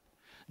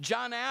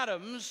 John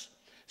Adams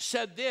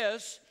said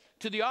this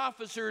to the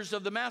officers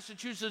of the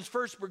Massachusetts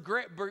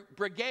 1st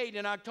Brigade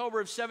in October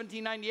of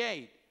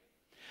 1798.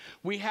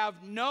 We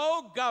have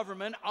no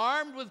government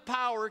armed with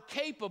power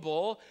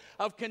capable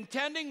of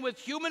contending with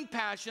human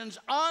passions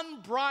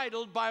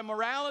unbridled by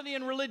morality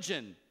and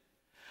religion.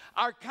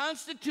 Our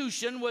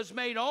Constitution was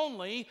made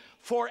only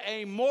for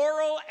a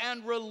moral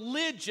and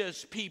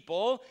religious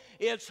people.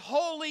 It's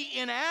wholly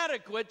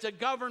inadequate to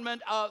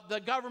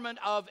the government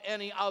of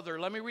any other.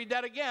 Let me read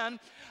that again.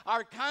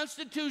 Our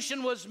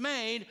Constitution was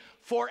made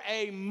for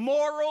a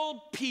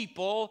moral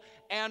people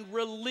and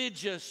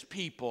religious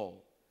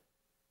people,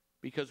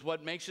 because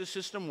what makes the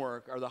system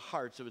work are the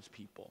hearts of its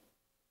people.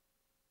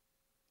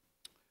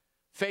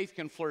 Faith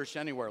can flourish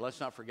anywhere. Let's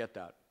not forget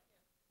that.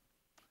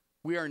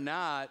 We are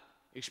not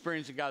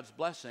experiencing God's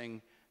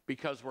blessing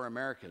because we're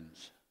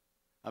Americans.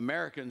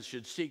 Americans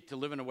should seek to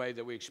live in a way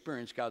that we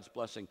experience God's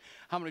blessing.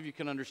 How many of you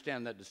can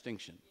understand that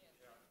distinction?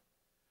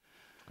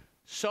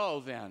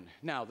 So then,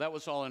 now that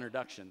was all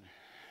introduction.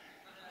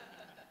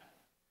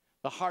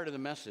 The heart of the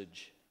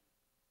message.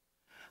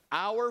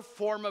 Our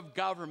form of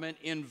government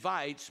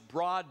invites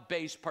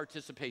broad-based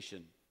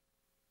participation.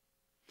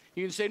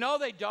 You can say, no,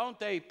 they don't.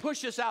 They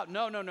push us out.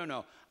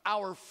 No.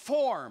 Our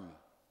form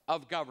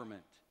of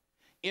government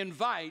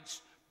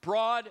invites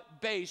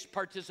broad-based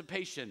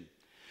participation.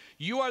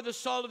 You are the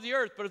salt of the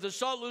earth, but if the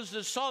salt loses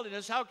its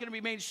saltiness, how can it be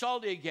made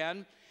salty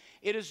again?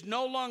 It is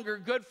no longer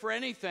good for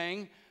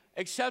anything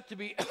except to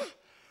be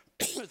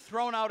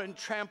thrown out and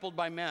trampled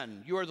by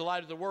men. You are the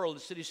light of the world.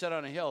 The city set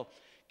on a hill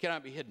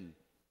cannot be hidden.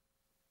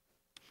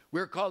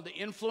 We're called to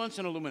influence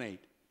and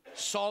illuminate.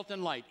 Salt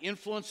and light.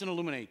 Influence and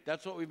illuminate.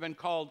 That's what we've been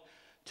called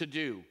to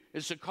do.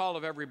 It's a call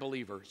of every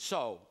believer.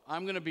 So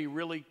I'm going to be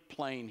really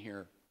plain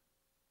here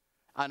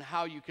on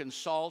how you can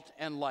salt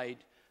and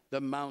light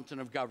the mountain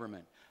of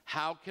government.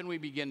 How can we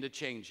begin to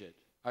change it?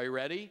 Are you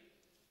ready?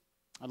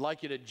 I'd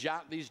like you to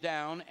jot these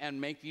down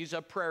and make these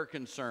a prayer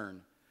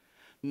concern.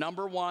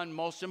 Number one,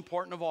 most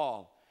important of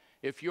all,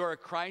 if you're a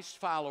Christ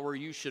follower,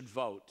 you should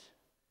vote.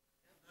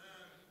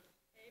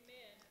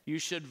 Amen. You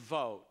should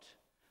vote.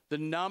 The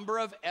number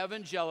of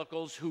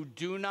evangelicals who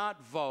do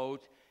not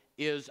vote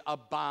is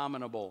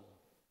abominable.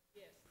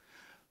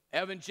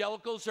 Yes.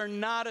 Evangelicals are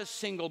not a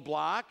single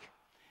block.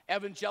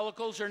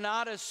 Evangelicals are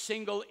not a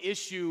single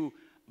issue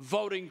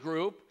voting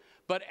group,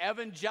 but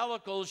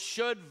evangelicals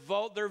should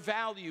vote their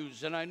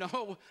values. And I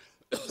know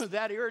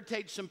that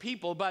irritates some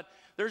people, but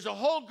there's a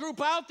whole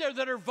group out there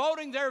that are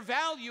voting their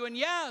value. And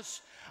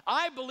yes,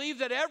 I believe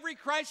that every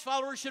Christ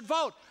follower should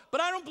vote,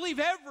 but I don't believe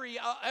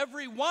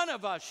every one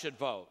of us should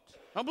vote.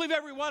 I don't believe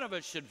every one of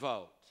us should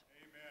vote.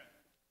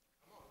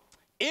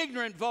 Amen.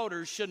 Ignorant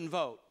voters shouldn't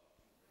vote.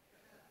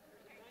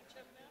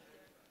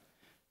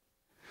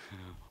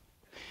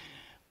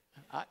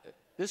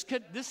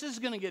 This is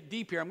going to get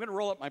deep here. I'm going to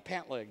roll up my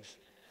pant legs.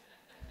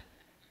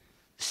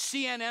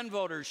 CNN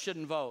voters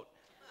shouldn't vote.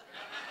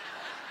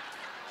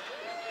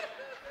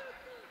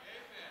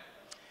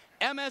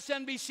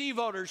 MSNBC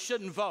voters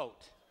shouldn't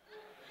vote.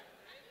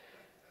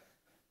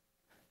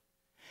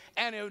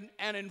 And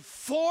an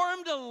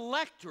informed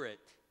electorate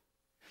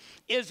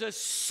is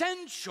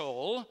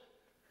essential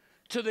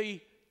to the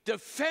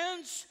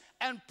defense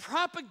and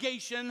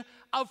propagation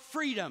of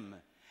freedom.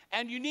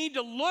 And you need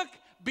to look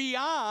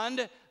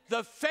beyond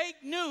the fake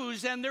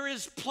news, and there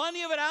is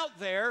plenty of it out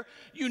there.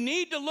 You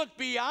need to look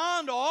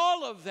beyond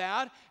all of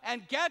that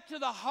and get to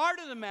the heart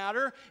of the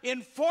matter,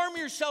 inform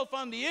yourself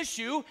on the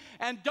issue,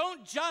 and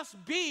don't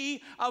just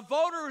be a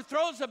voter who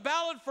throws a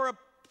ballot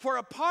for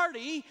a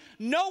party,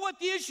 know what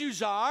the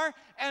issues are,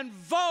 and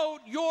vote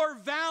your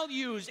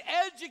values.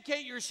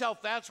 Educate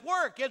yourself. That's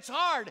work. It's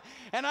hard.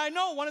 And I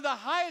know one of the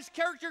highest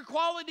character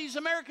qualities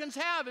Americans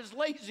have is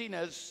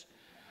laziness.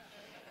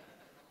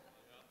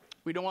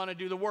 We don't want to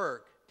do the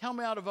work. Tell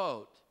me how to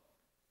vote.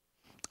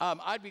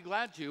 I'd be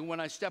glad to. When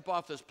I step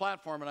off this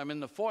platform and I'm in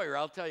the foyer,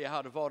 I'll tell you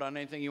how to vote on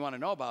anything you want to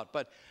know about.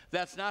 But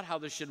that's not how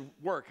this should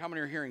work. How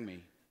many are hearing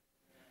me?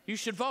 You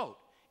should vote.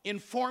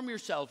 Inform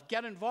yourself.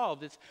 Get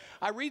involved.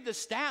 I read the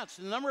stats,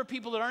 the number of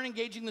people that aren't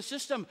engaging the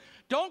system.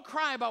 Don't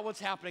cry about what's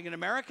happening in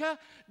America.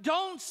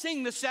 Don't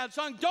sing the sad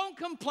song. Don't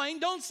complain.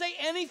 Don't say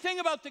anything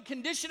about the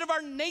condition of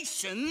our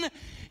nation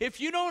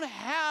if you don't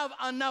have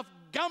enough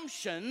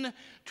gumption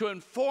to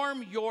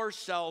inform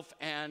yourself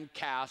and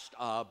cast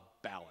a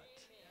ballot.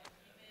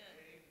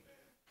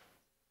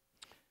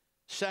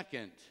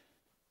 Second,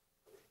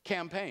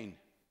 campaign.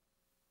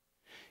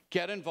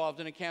 Get involved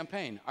in a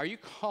campaign. Are you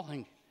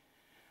calling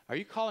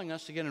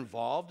us to get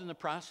involved in the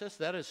process?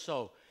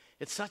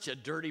 It's such a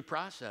dirty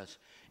process.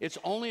 It's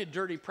only a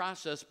dirty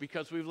process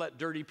because we've let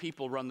dirty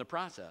people run the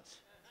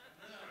process.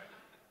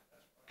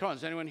 Come on,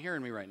 is anyone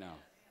hearing me right now?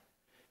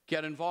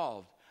 Get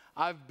involved.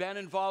 I've been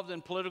involved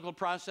in political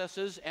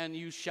processes, and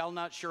you shall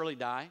not surely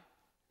die.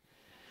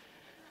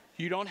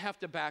 You don't have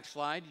to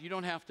backslide. You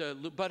don't have to,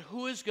 but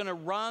who is going to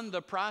run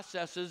the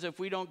processes if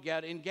we don't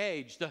get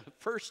engaged? The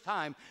first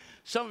time,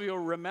 some of you will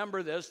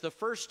remember this, the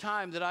first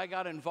time that I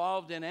got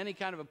involved in any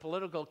kind of a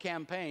political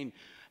campaign,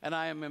 and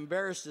I am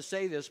embarrassed to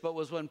say this, but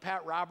was when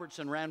Pat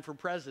Robertson ran for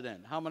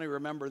president. How many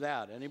remember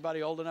that?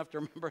 Anybody old enough to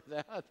remember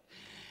that?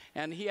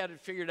 And he had it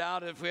figured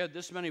out if we had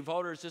this many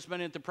voters, this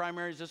many at the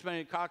primaries, this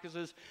many at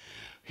caucuses,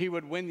 he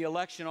would win the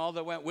election, all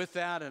that went with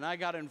that. And I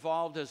got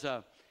involved as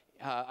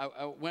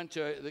I went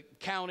to the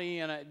county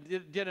and I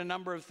did a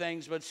number of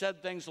things, but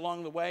said things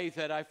along the way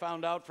that I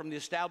found out from the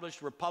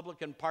established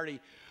Republican Party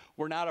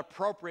were not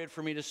appropriate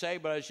for me to say,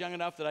 but I was young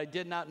enough that I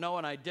did not know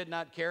and I did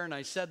not care, and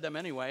I said them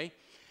anyway.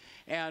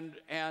 And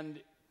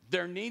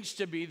there needs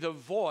to be the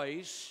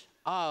voice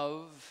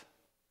of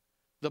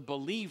the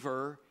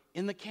believer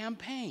in the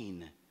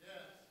campaign. Yes.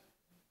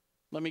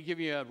 Let me give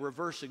you a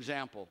reverse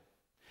example.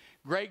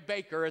 Greg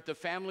Baker at the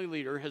Family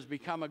Leader has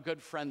become a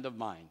good friend of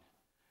mine.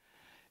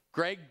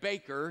 Greg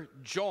Baker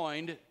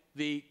joined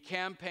the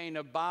campaign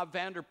of Bob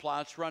Vander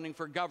Plaats running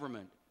for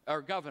governor.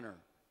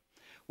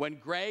 When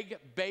Greg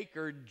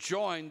Baker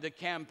joined the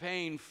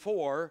campaign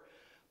for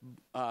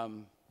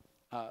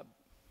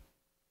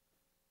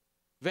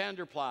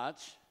Vander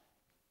Plaats,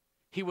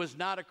 he was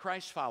not a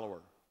Christ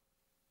follower.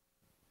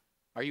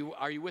 Are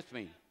you with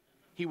me?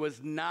 He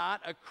was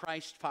not a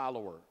Christ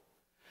follower.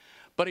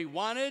 But he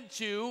wanted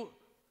to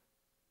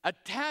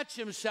attach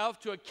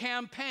himself to a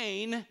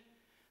campaign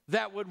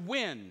that would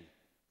win.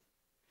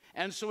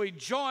 And so he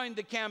joined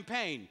the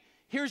campaign.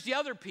 Here's the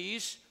other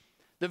piece.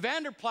 The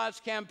Vander Plaats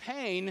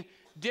campaign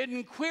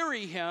didn't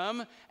query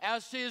him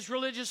as to his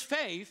religious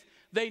faith.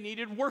 They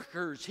needed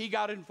workers. He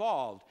got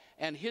involved.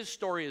 And his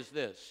story is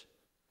this.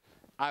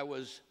 I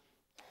was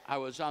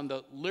on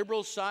the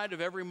liberal side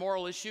of every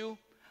moral issue.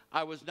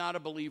 I was not a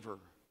believer.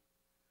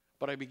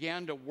 But I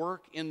began to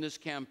work in this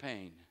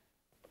campaign.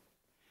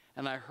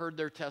 And I heard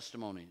their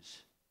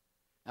testimonies.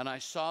 And I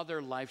saw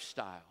their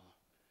lifestyle.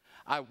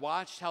 I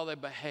watched how they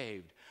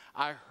behaved.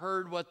 I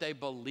heard what they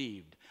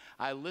believed.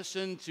 I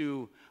listened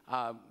to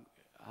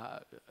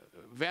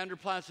Vander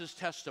Plaats'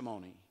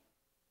 testimony.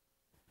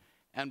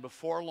 And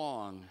before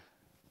long,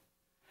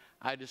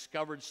 I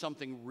discovered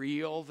something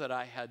real that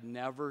I had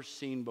never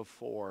seen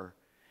before.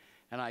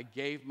 And I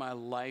gave my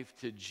life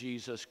to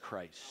Jesus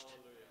Christ.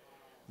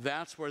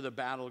 That's where the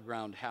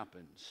battleground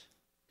happens.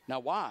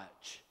 Now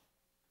watch.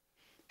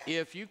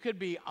 If you could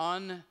be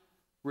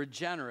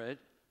unregenerate,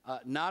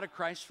 not a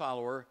Christ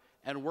follower,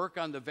 and work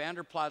on the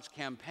Vander Plaats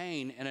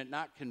campaign and it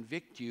not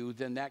convict you,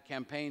 then that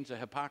campaign's a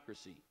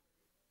hypocrisy.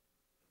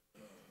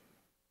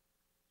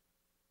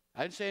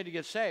 I didn't say it to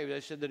get saved.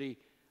 I said that he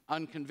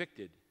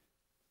unconvicted.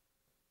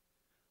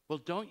 Well,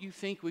 don't you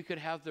think we could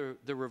have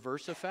the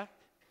reverse effect?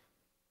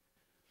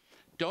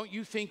 Don't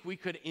you think we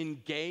could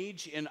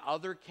engage in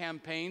other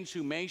campaigns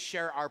who may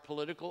share our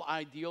political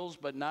ideals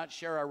but not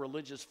share our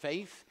religious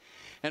faith?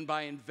 And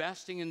by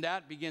investing in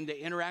that, begin to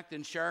interact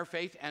and share our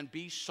faith and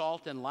be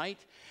salt and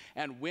light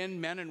and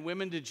win men and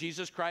women to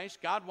Jesus Christ?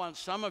 God wants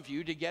some of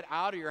you to get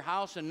out of your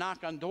house and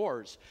knock on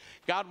doors.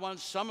 God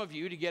wants some of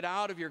you to get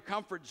out of your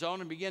comfort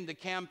zone and begin to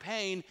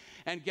campaign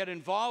and get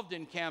involved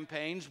in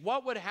campaigns.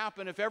 What would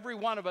happen if every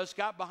one of us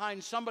got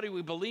behind somebody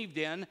we believed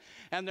in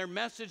and their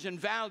message and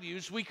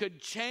values? We could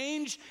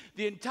change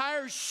the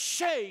entire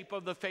shape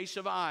of the face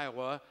of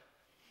Iowa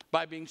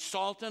by being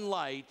salt and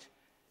light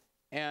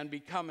and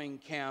becoming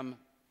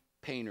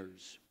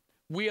campaigners.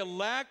 We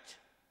elect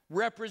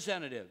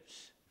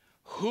representatives.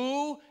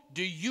 Who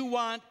do you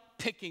want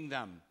picking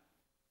them?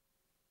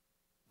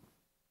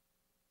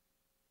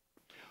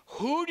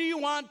 Who do you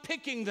want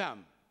picking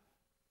them?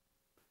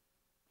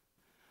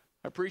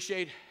 I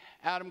appreciate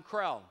Adam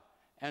Krell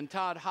and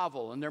Todd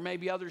Havel, and there may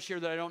be others here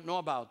that I don't know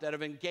about that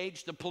have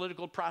engaged the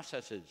political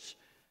processes.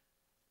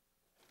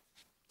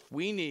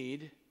 We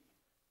need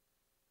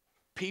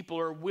people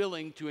who are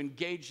willing to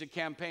engage the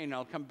campaign.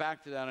 I'll come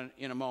back to that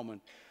in a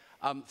moment.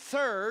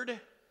 Third,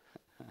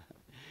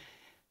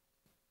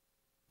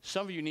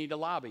 some of you need to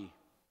lobby.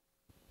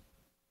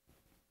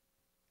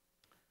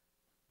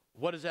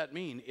 What does that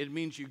mean? It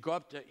means you go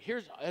up to,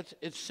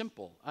 it's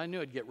simple. I knew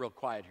it'd get real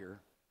quiet here.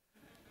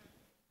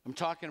 I'm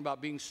talking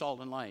about being salt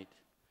and light.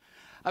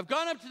 I've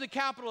gone up to the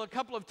Capitol a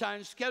couple of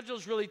times.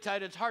 Schedule's really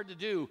tight. It's hard to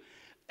do.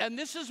 And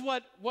this is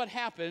what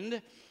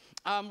happened.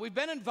 We've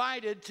been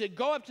invited to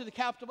go up to the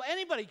Capitol.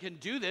 Anybody can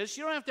do this.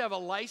 You don't have to have a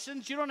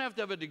license. You don't have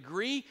to have a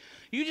degree.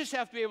 You just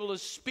have to be able to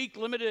speak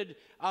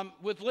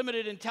with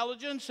limited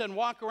intelligence and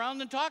walk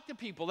around and talk to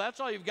people. That's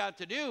all you've got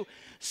to do.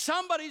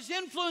 Somebody's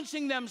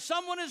influencing them.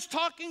 Someone is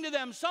talking to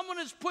them. Someone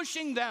is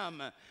pushing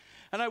them.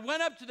 And I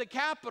went up to the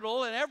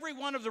Capitol, and every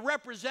one of the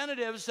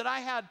representatives that I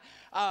had,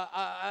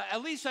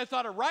 at least I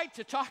thought a right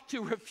to talk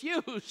to,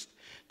 refused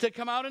to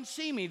come out and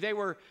see me. They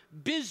were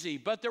busy,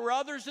 but there were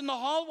others in the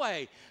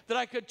hallway that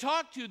I could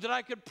talk to, that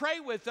I could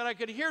pray with, that I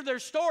could hear their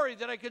story,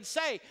 that I could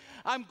say,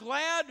 I'm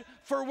glad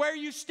for where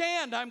you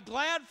stand. I'm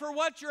glad for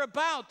what you're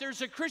about.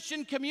 There's a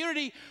Christian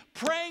community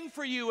praying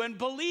for you and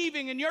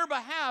believing in your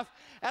behalf.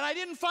 And I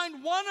didn't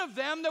find one of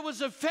them that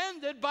was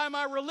offended by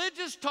my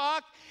religious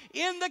talk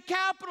in the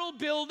Capitol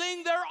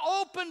building. They're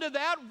open to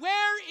that.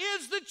 Where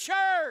is the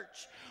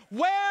church?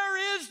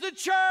 Where is the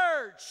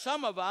church?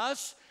 Some of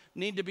us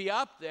need to be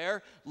up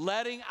there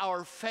letting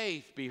our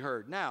faith be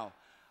heard. Now,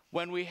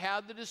 when we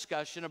had the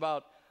discussion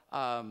about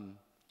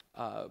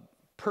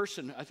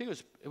person, I think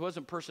it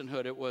wasn't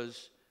personhood, it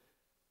was,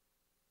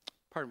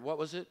 what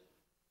was it?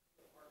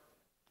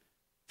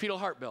 Fetal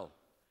heart bill.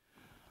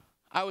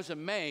 I was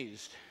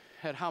amazed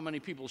at how many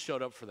people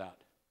showed up for that.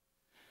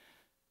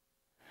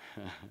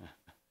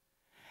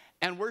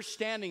 And we're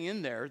standing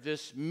in there,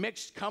 this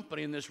mixed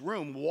company in this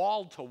room,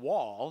 wall to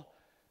wall,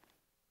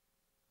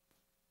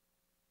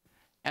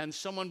 and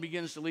someone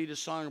begins to lead a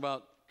song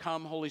about,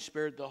 come, Holy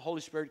Spirit, the Holy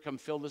Spirit, come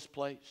fill this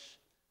place.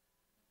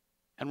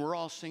 And we're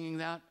all singing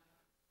that.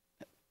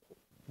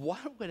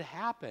 What would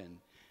happen?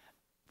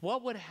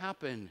 What would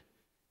happen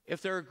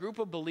if there are a group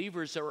of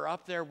believers that were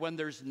up there when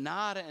there's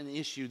not an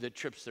issue that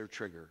trips their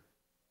trigger?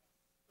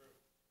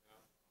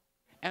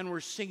 And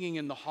we're singing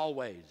in the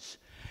hallways,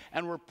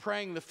 and we're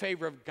praying the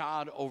favor of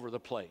God over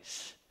the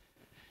place.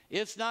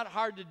 It's not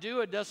hard to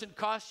do. It doesn't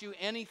cost you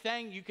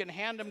anything. You can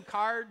hand them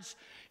cards.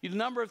 A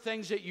number of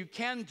things that you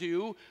can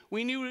do.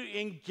 We need to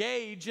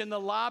engage in the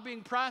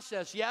lobbying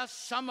process. Yes,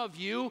 some of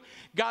you,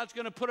 God's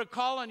going to put a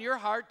call on your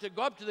heart to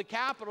go up to the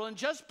Capitol and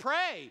just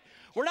pray.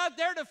 We're not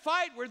there to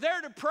fight. We're there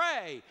to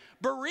pray.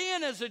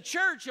 Berean as a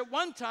church at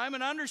one time,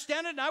 and I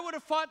understand it, and I would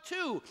have fought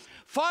too.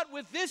 Fought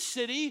with this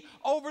city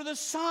over the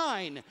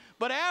sign.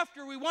 But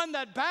after we won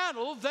that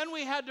battle, then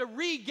we had to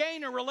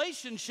regain a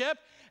relationship.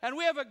 And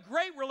we have a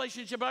great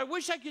relationship. But I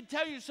wish I could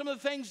tell you some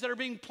of the things that are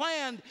being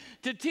planned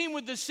to team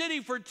with the city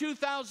for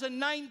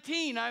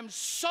 2019. I'm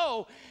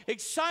so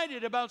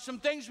excited about some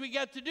things we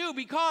get to do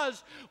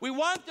because we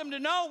want them to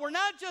know we're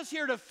not just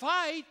here to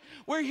fight.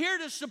 We're here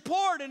to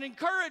support and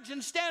encourage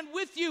and stand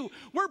with you.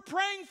 We're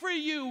praying for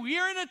you.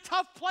 You're in a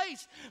tough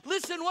place.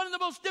 Listen, one of the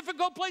most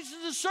difficult places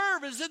to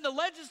serve is in the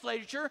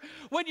legislature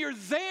when you're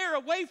there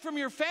away from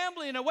your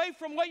family and away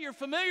from what you're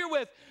familiar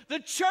with. The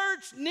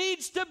church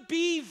needs to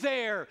be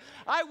there.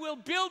 I will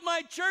build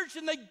my church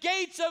and the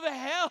gates of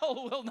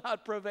hell will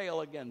not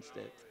prevail against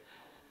it.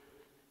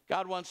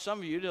 God wants some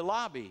of you to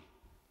lobby.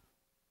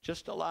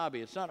 Just to lobby.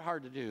 It's not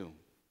hard to do.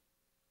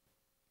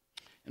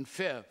 And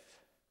fifth,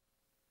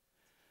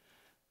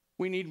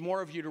 we need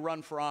more of you to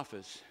run for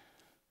office.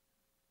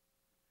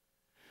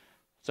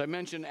 So I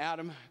mentioned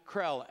Adam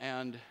Krell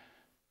and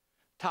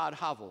Todd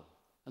Havel,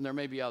 and there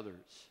may be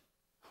others.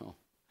 Oh.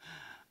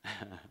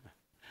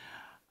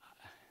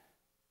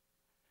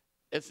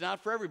 It's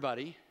not for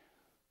everybody.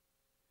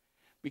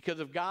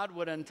 Because if God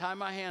would untie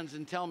my hands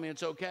and tell me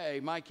it's okay,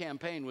 my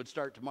campaign would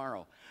start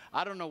tomorrow.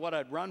 I don't know what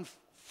I'd run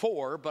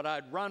for, but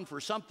I'd run for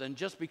something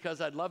just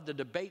because I'd love to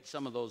debate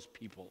some of those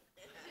people.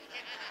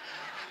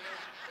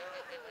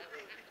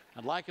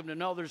 I'd like them to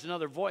know there's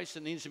another voice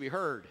that needs to be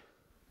heard.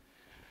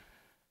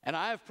 And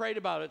I have prayed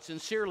about it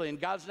sincerely, and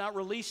God's not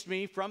released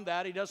me from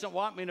that. He doesn't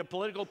want me in a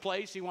political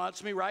place. He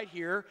wants me right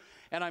here.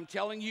 And I'm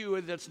telling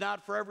you that's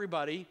not for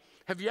everybody.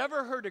 Have you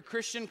ever heard a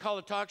Christian call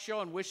a talk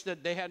show and wish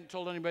that they hadn't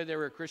told anybody they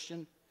were a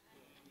Christian?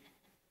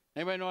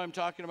 Anybody know what I'm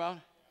talking about?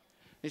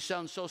 They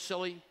sound so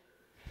silly.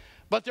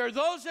 But there are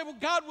those that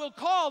God will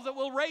call that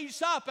will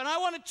raise up, and I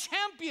want to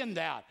champion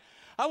that.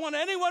 I want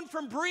anyone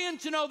from Berean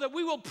to know that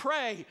we will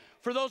pray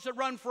for those that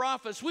run for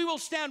office. We will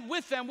stand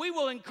with them. We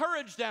will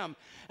encourage them.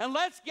 And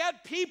let's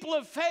get people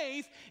of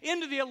faith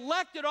into the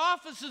elected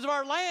offices of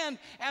our land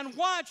and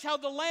watch how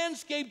the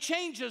landscape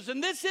changes.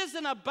 And this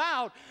isn't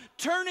about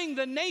turning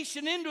the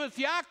nation into a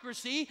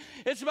theocracy.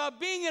 It's about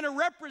being in a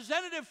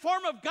representative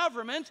form of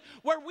government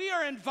where we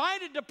are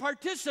invited to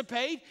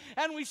participate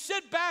and we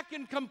sit back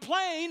and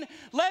complain.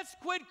 Let's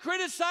quit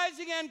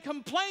criticizing and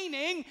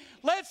complaining.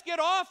 Let's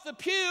get off the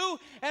pew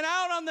and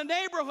out out on the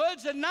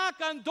neighborhoods and knock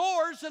on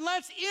doors, and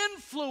let's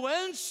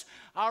influence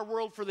our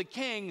world for the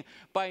King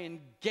by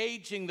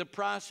engaging the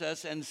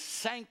process and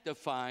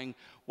sanctifying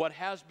what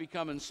has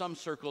become in some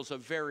circles a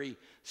very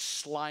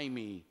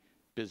slimy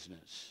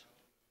business.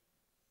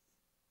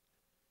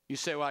 You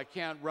say, well, I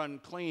can't run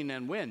clean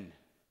and win.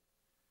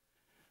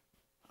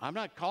 I'm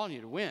not calling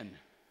you to win.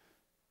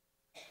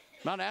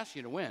 I'm not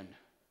asking you to win.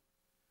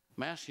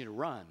 I'm asking you to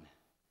run.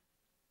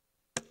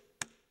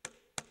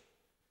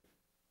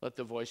 Let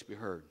the voice be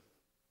heard.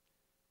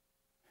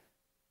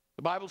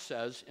 The Bible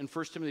says in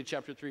 1 Timothy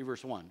chapter 3,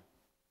 verse 1,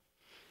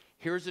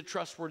 here's a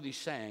trustworthy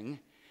saying,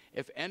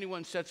 if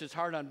anyone sets his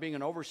heart on being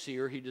an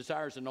overseer, he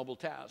desires a noble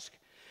task.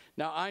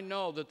 Now, I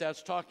know that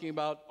that's talking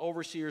about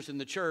overseers in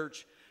the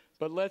church,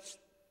 but let's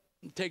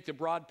take the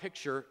broad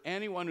picture.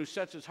 Anyone who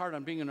sets his heart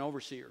on being an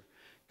overseer,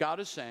 God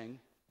is saying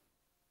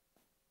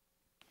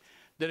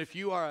that if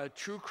you are a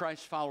true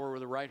Christ follower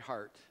with a right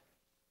heart,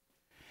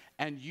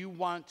 and you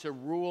want to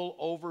rule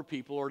over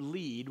people, or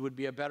lead would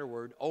be a better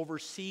word,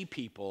 oversee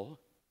people,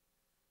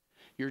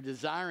 you're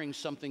desiring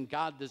something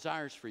God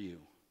desires for you.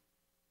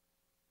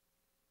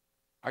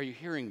 Are you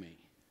hearing me?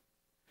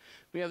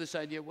 We have this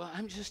idea, well,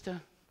 I'm just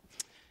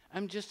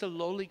a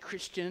lowly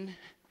Christian,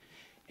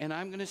 and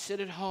I'm going to sit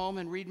at home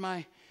and read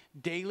my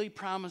daily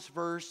promise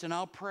verse, and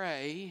I'll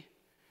pray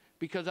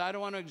because I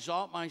don't want to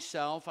exalt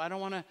myself. I don't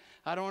want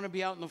to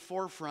be out in the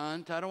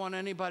forefront. I don't want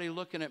anybody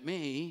looking at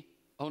me.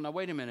 Oh, now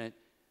wait a minute.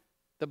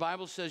 The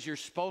Bible says you're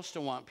supposed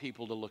to want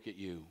people to look at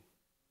you.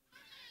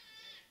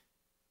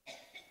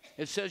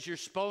 It says you're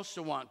supposed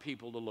to want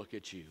people to look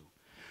at you.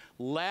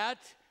 Let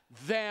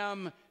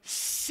them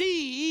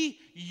see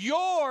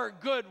your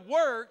good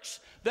works,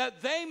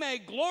 that they may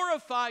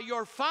glorify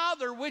your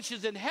Father which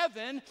is in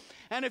heaven.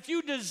 And if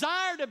you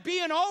desire to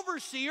be an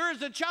overseer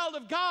as a child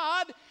of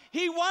God,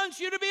 He wants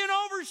you to be an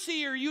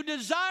overseer. You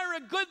desire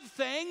a good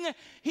thing.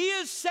 He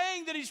is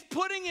saying that He's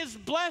putting His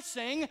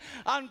blessing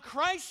on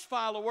Christ's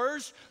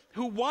followers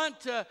who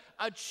want to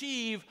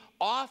achieve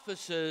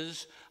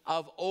offices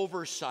of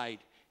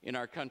oversight in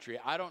our country.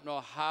 I don't know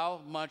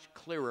how much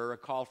clearer a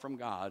call from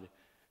God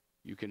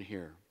you can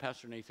hear.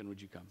 Pastor Nathan,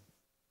 would you come?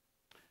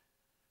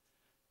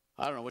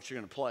 I don't know what you're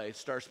going to play.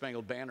 Star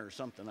Spangled Banner or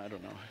something. I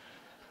don't know.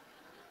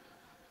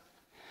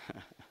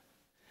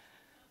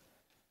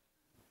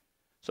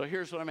 So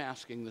here's what I'm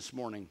asking this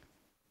morning.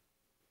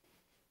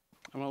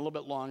 I'm a little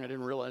bit long. I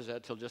didn't realize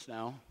that till just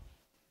now.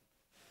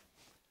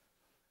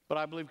 But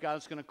I believe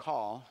God's going to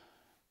call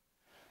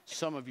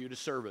some of you to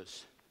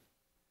service.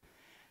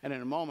 And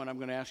in a moment, I'm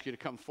going to ask you to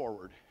come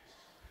forward.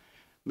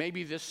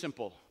 Maybe this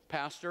simple.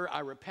 Pastor, I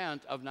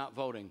repent of not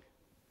voting.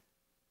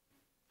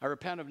 I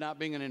repent of not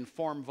being an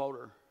informed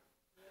voter.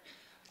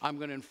 I'm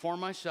going to inform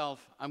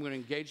myself. I'm going to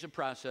engage the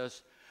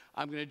process.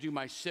 I'm going to do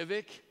my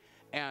civic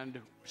and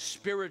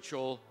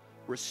spiritual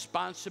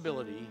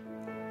responsibility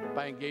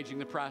by engaging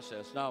the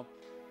process. Now,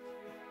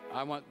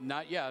 I want,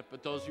 not yet,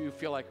 but those of you who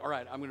feel like, all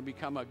right, I'm going to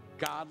become a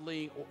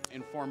godly,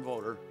 informed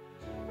voter,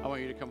 I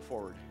want you to come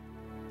forward.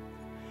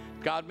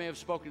 God may have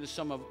spoken to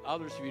some of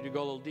others of you to go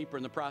a little deeper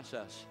in the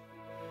process.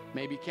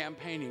 Maybe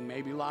campaigning,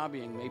 maybe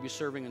lobbying, maybe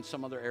serving in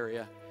some other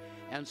area.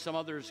 And some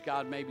others,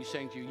 God may be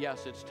saying to you,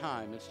 yes, it's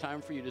time. It's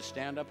time for you to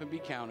stand up and be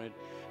counted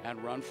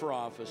and run for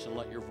office and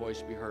let your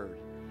voice be heard.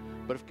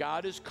 But if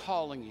God is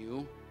calling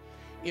you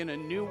in a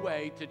new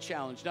way to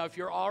challenge. Now, if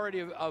you're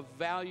already a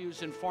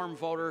values-informed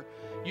voter,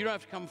 you don't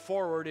have to come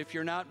forward if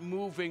you're not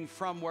moving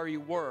from where you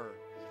were.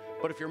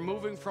 But if you're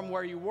moving from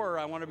where you were,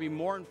 I want to be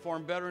more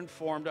informed, better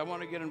informed. I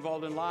want to get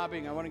involved in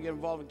lobbying. I want to get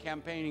involved in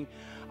campaigning.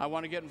 I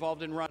want to get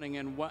involved in running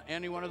in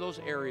any one of those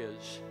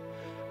areas.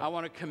 I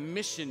want to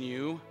commission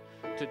you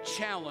to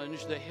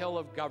challenge the hill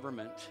of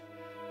government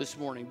this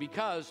morning.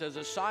 Because as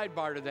a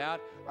sidebar to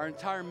that, our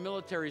entire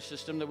military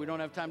system that we don't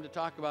have time to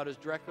talk about is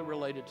directly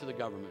related to the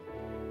government.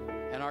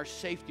 And our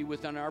safety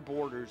within our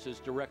borders is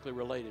directly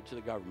related to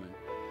the government.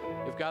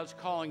 If God's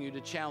calling you to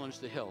challenge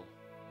the hill,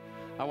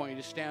 I want you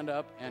to stand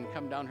up and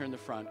come down here in the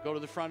front. Go to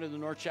the front of the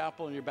North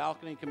Chapel in your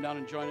balcony. Come down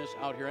and join us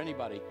out here.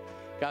 Anybody,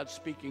 God's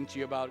speaking to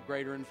you about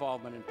greater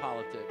involvement in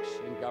politics,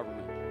 in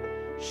government.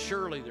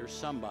 Surely there's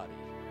somebody.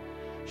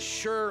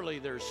 Surely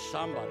there's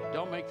somebody.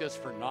 Don't make this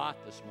for naught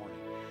this morning.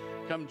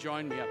 Come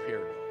join me up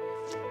here.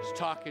 Just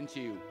talking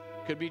to you.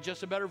 Could be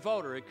just a better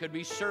voter. It could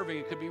be serving.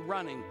 It could be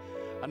running.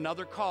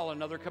 Another call,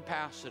 another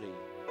capacity.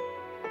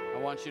 I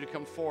want you to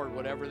come forward,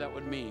 whatever that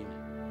would mean.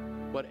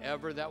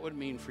 Whatever that would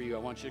mean for you, I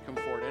want you to come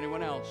forward.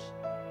 Anyone else?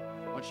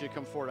 I want you to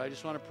come forward. I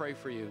just want to pray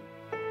for you.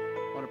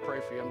 I want to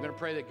pray for you. I'm going to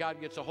pray that God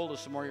gets a hold of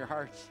some more of your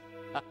hearts.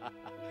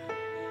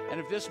 And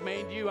if this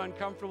made you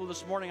uncomfortable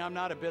this morning, I'm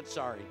not a bit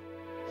sorry.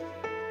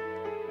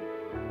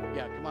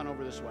 Yeah, come on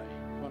over this way.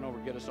 Come on over,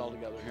 get us all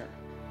together here.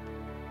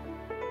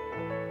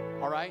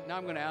 All right, now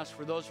I'm going to ask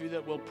for those of you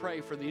that will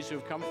pray for these who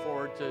have come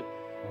forward to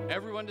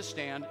everyone to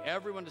stand,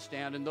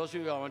 and those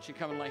of you, I want you to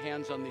come and lay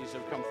hands on these who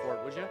have come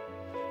forward, would you?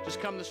 Just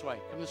come this way,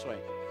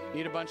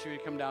 Need a bunch of you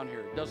to come down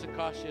here. It doesn't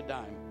cost you a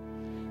dime.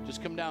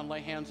 Just come down,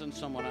 lay hands on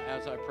someone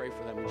as I pray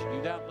for them. Would you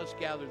do that? Let's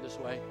gather this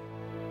way.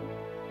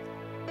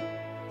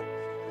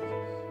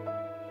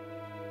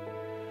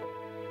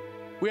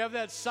 We have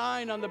that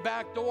sign on the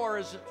back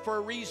doors for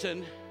a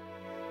reason.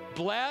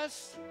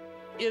 Blessed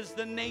is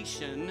the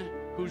nation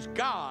whose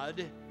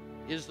God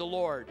is the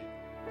Lord.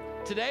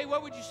 Today,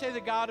 what would you say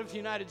the God of the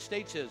United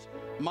States is?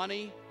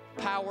 Money,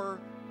 power,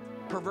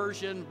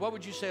 perversion. What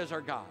would you say is our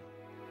God?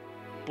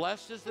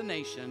 Blessed is the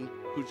nation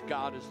whose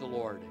God is the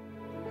Lord.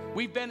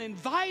 We've been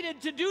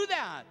invited to do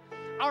that.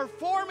 Our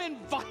form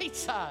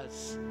invites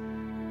us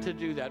to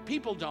do that.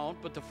 People don't,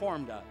 but the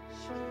form does.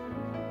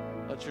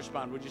 Let's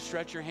respond. Would you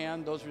stretch your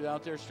hand? Those of you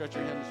out there, stretch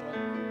your hand this way.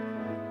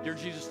 Dear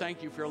Jesus,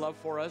 thank you for your love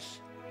for us.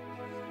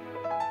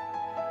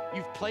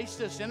 You've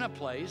placed us in a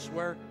place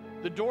where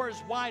the door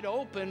is wide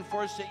open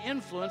for us to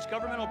influence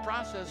governmental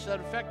processes that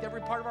affect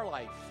every part of our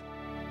life.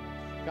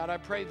 God, I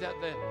pray that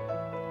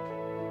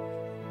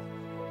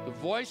the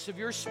voice of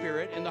your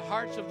Spirit in the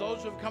hearts of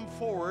those who have come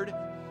forward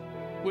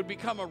would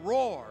become a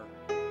roar,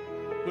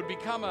 would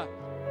become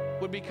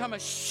a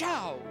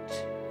shout.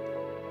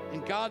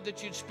 And God,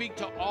 that you'd speak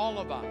to all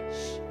of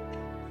us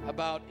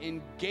about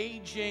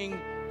engaging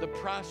the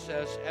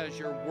process as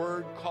your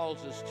word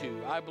calls us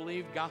to. I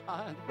believe, God,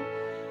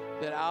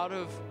 that out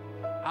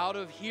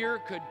of here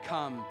could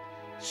come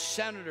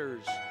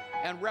senators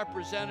and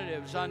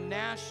representatives on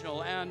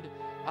national and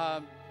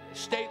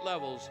state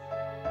levels.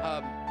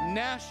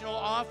 National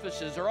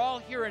offices are all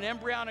here in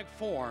embryonic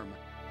form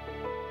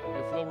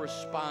if we'll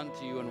respond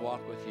to you and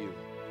walk with you.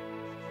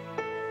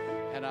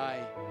 And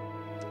I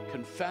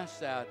confess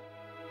that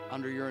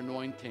under your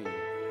anointing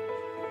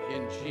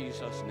in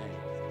Jesus'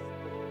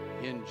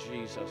 name. In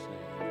Jesus'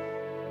 name.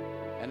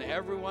 And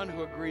everyone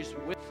who agrees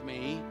with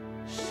me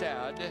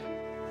said,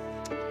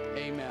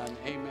 amen,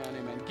 amen,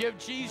 amen. Give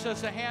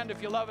Jesus a hand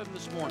if you love him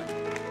this morning.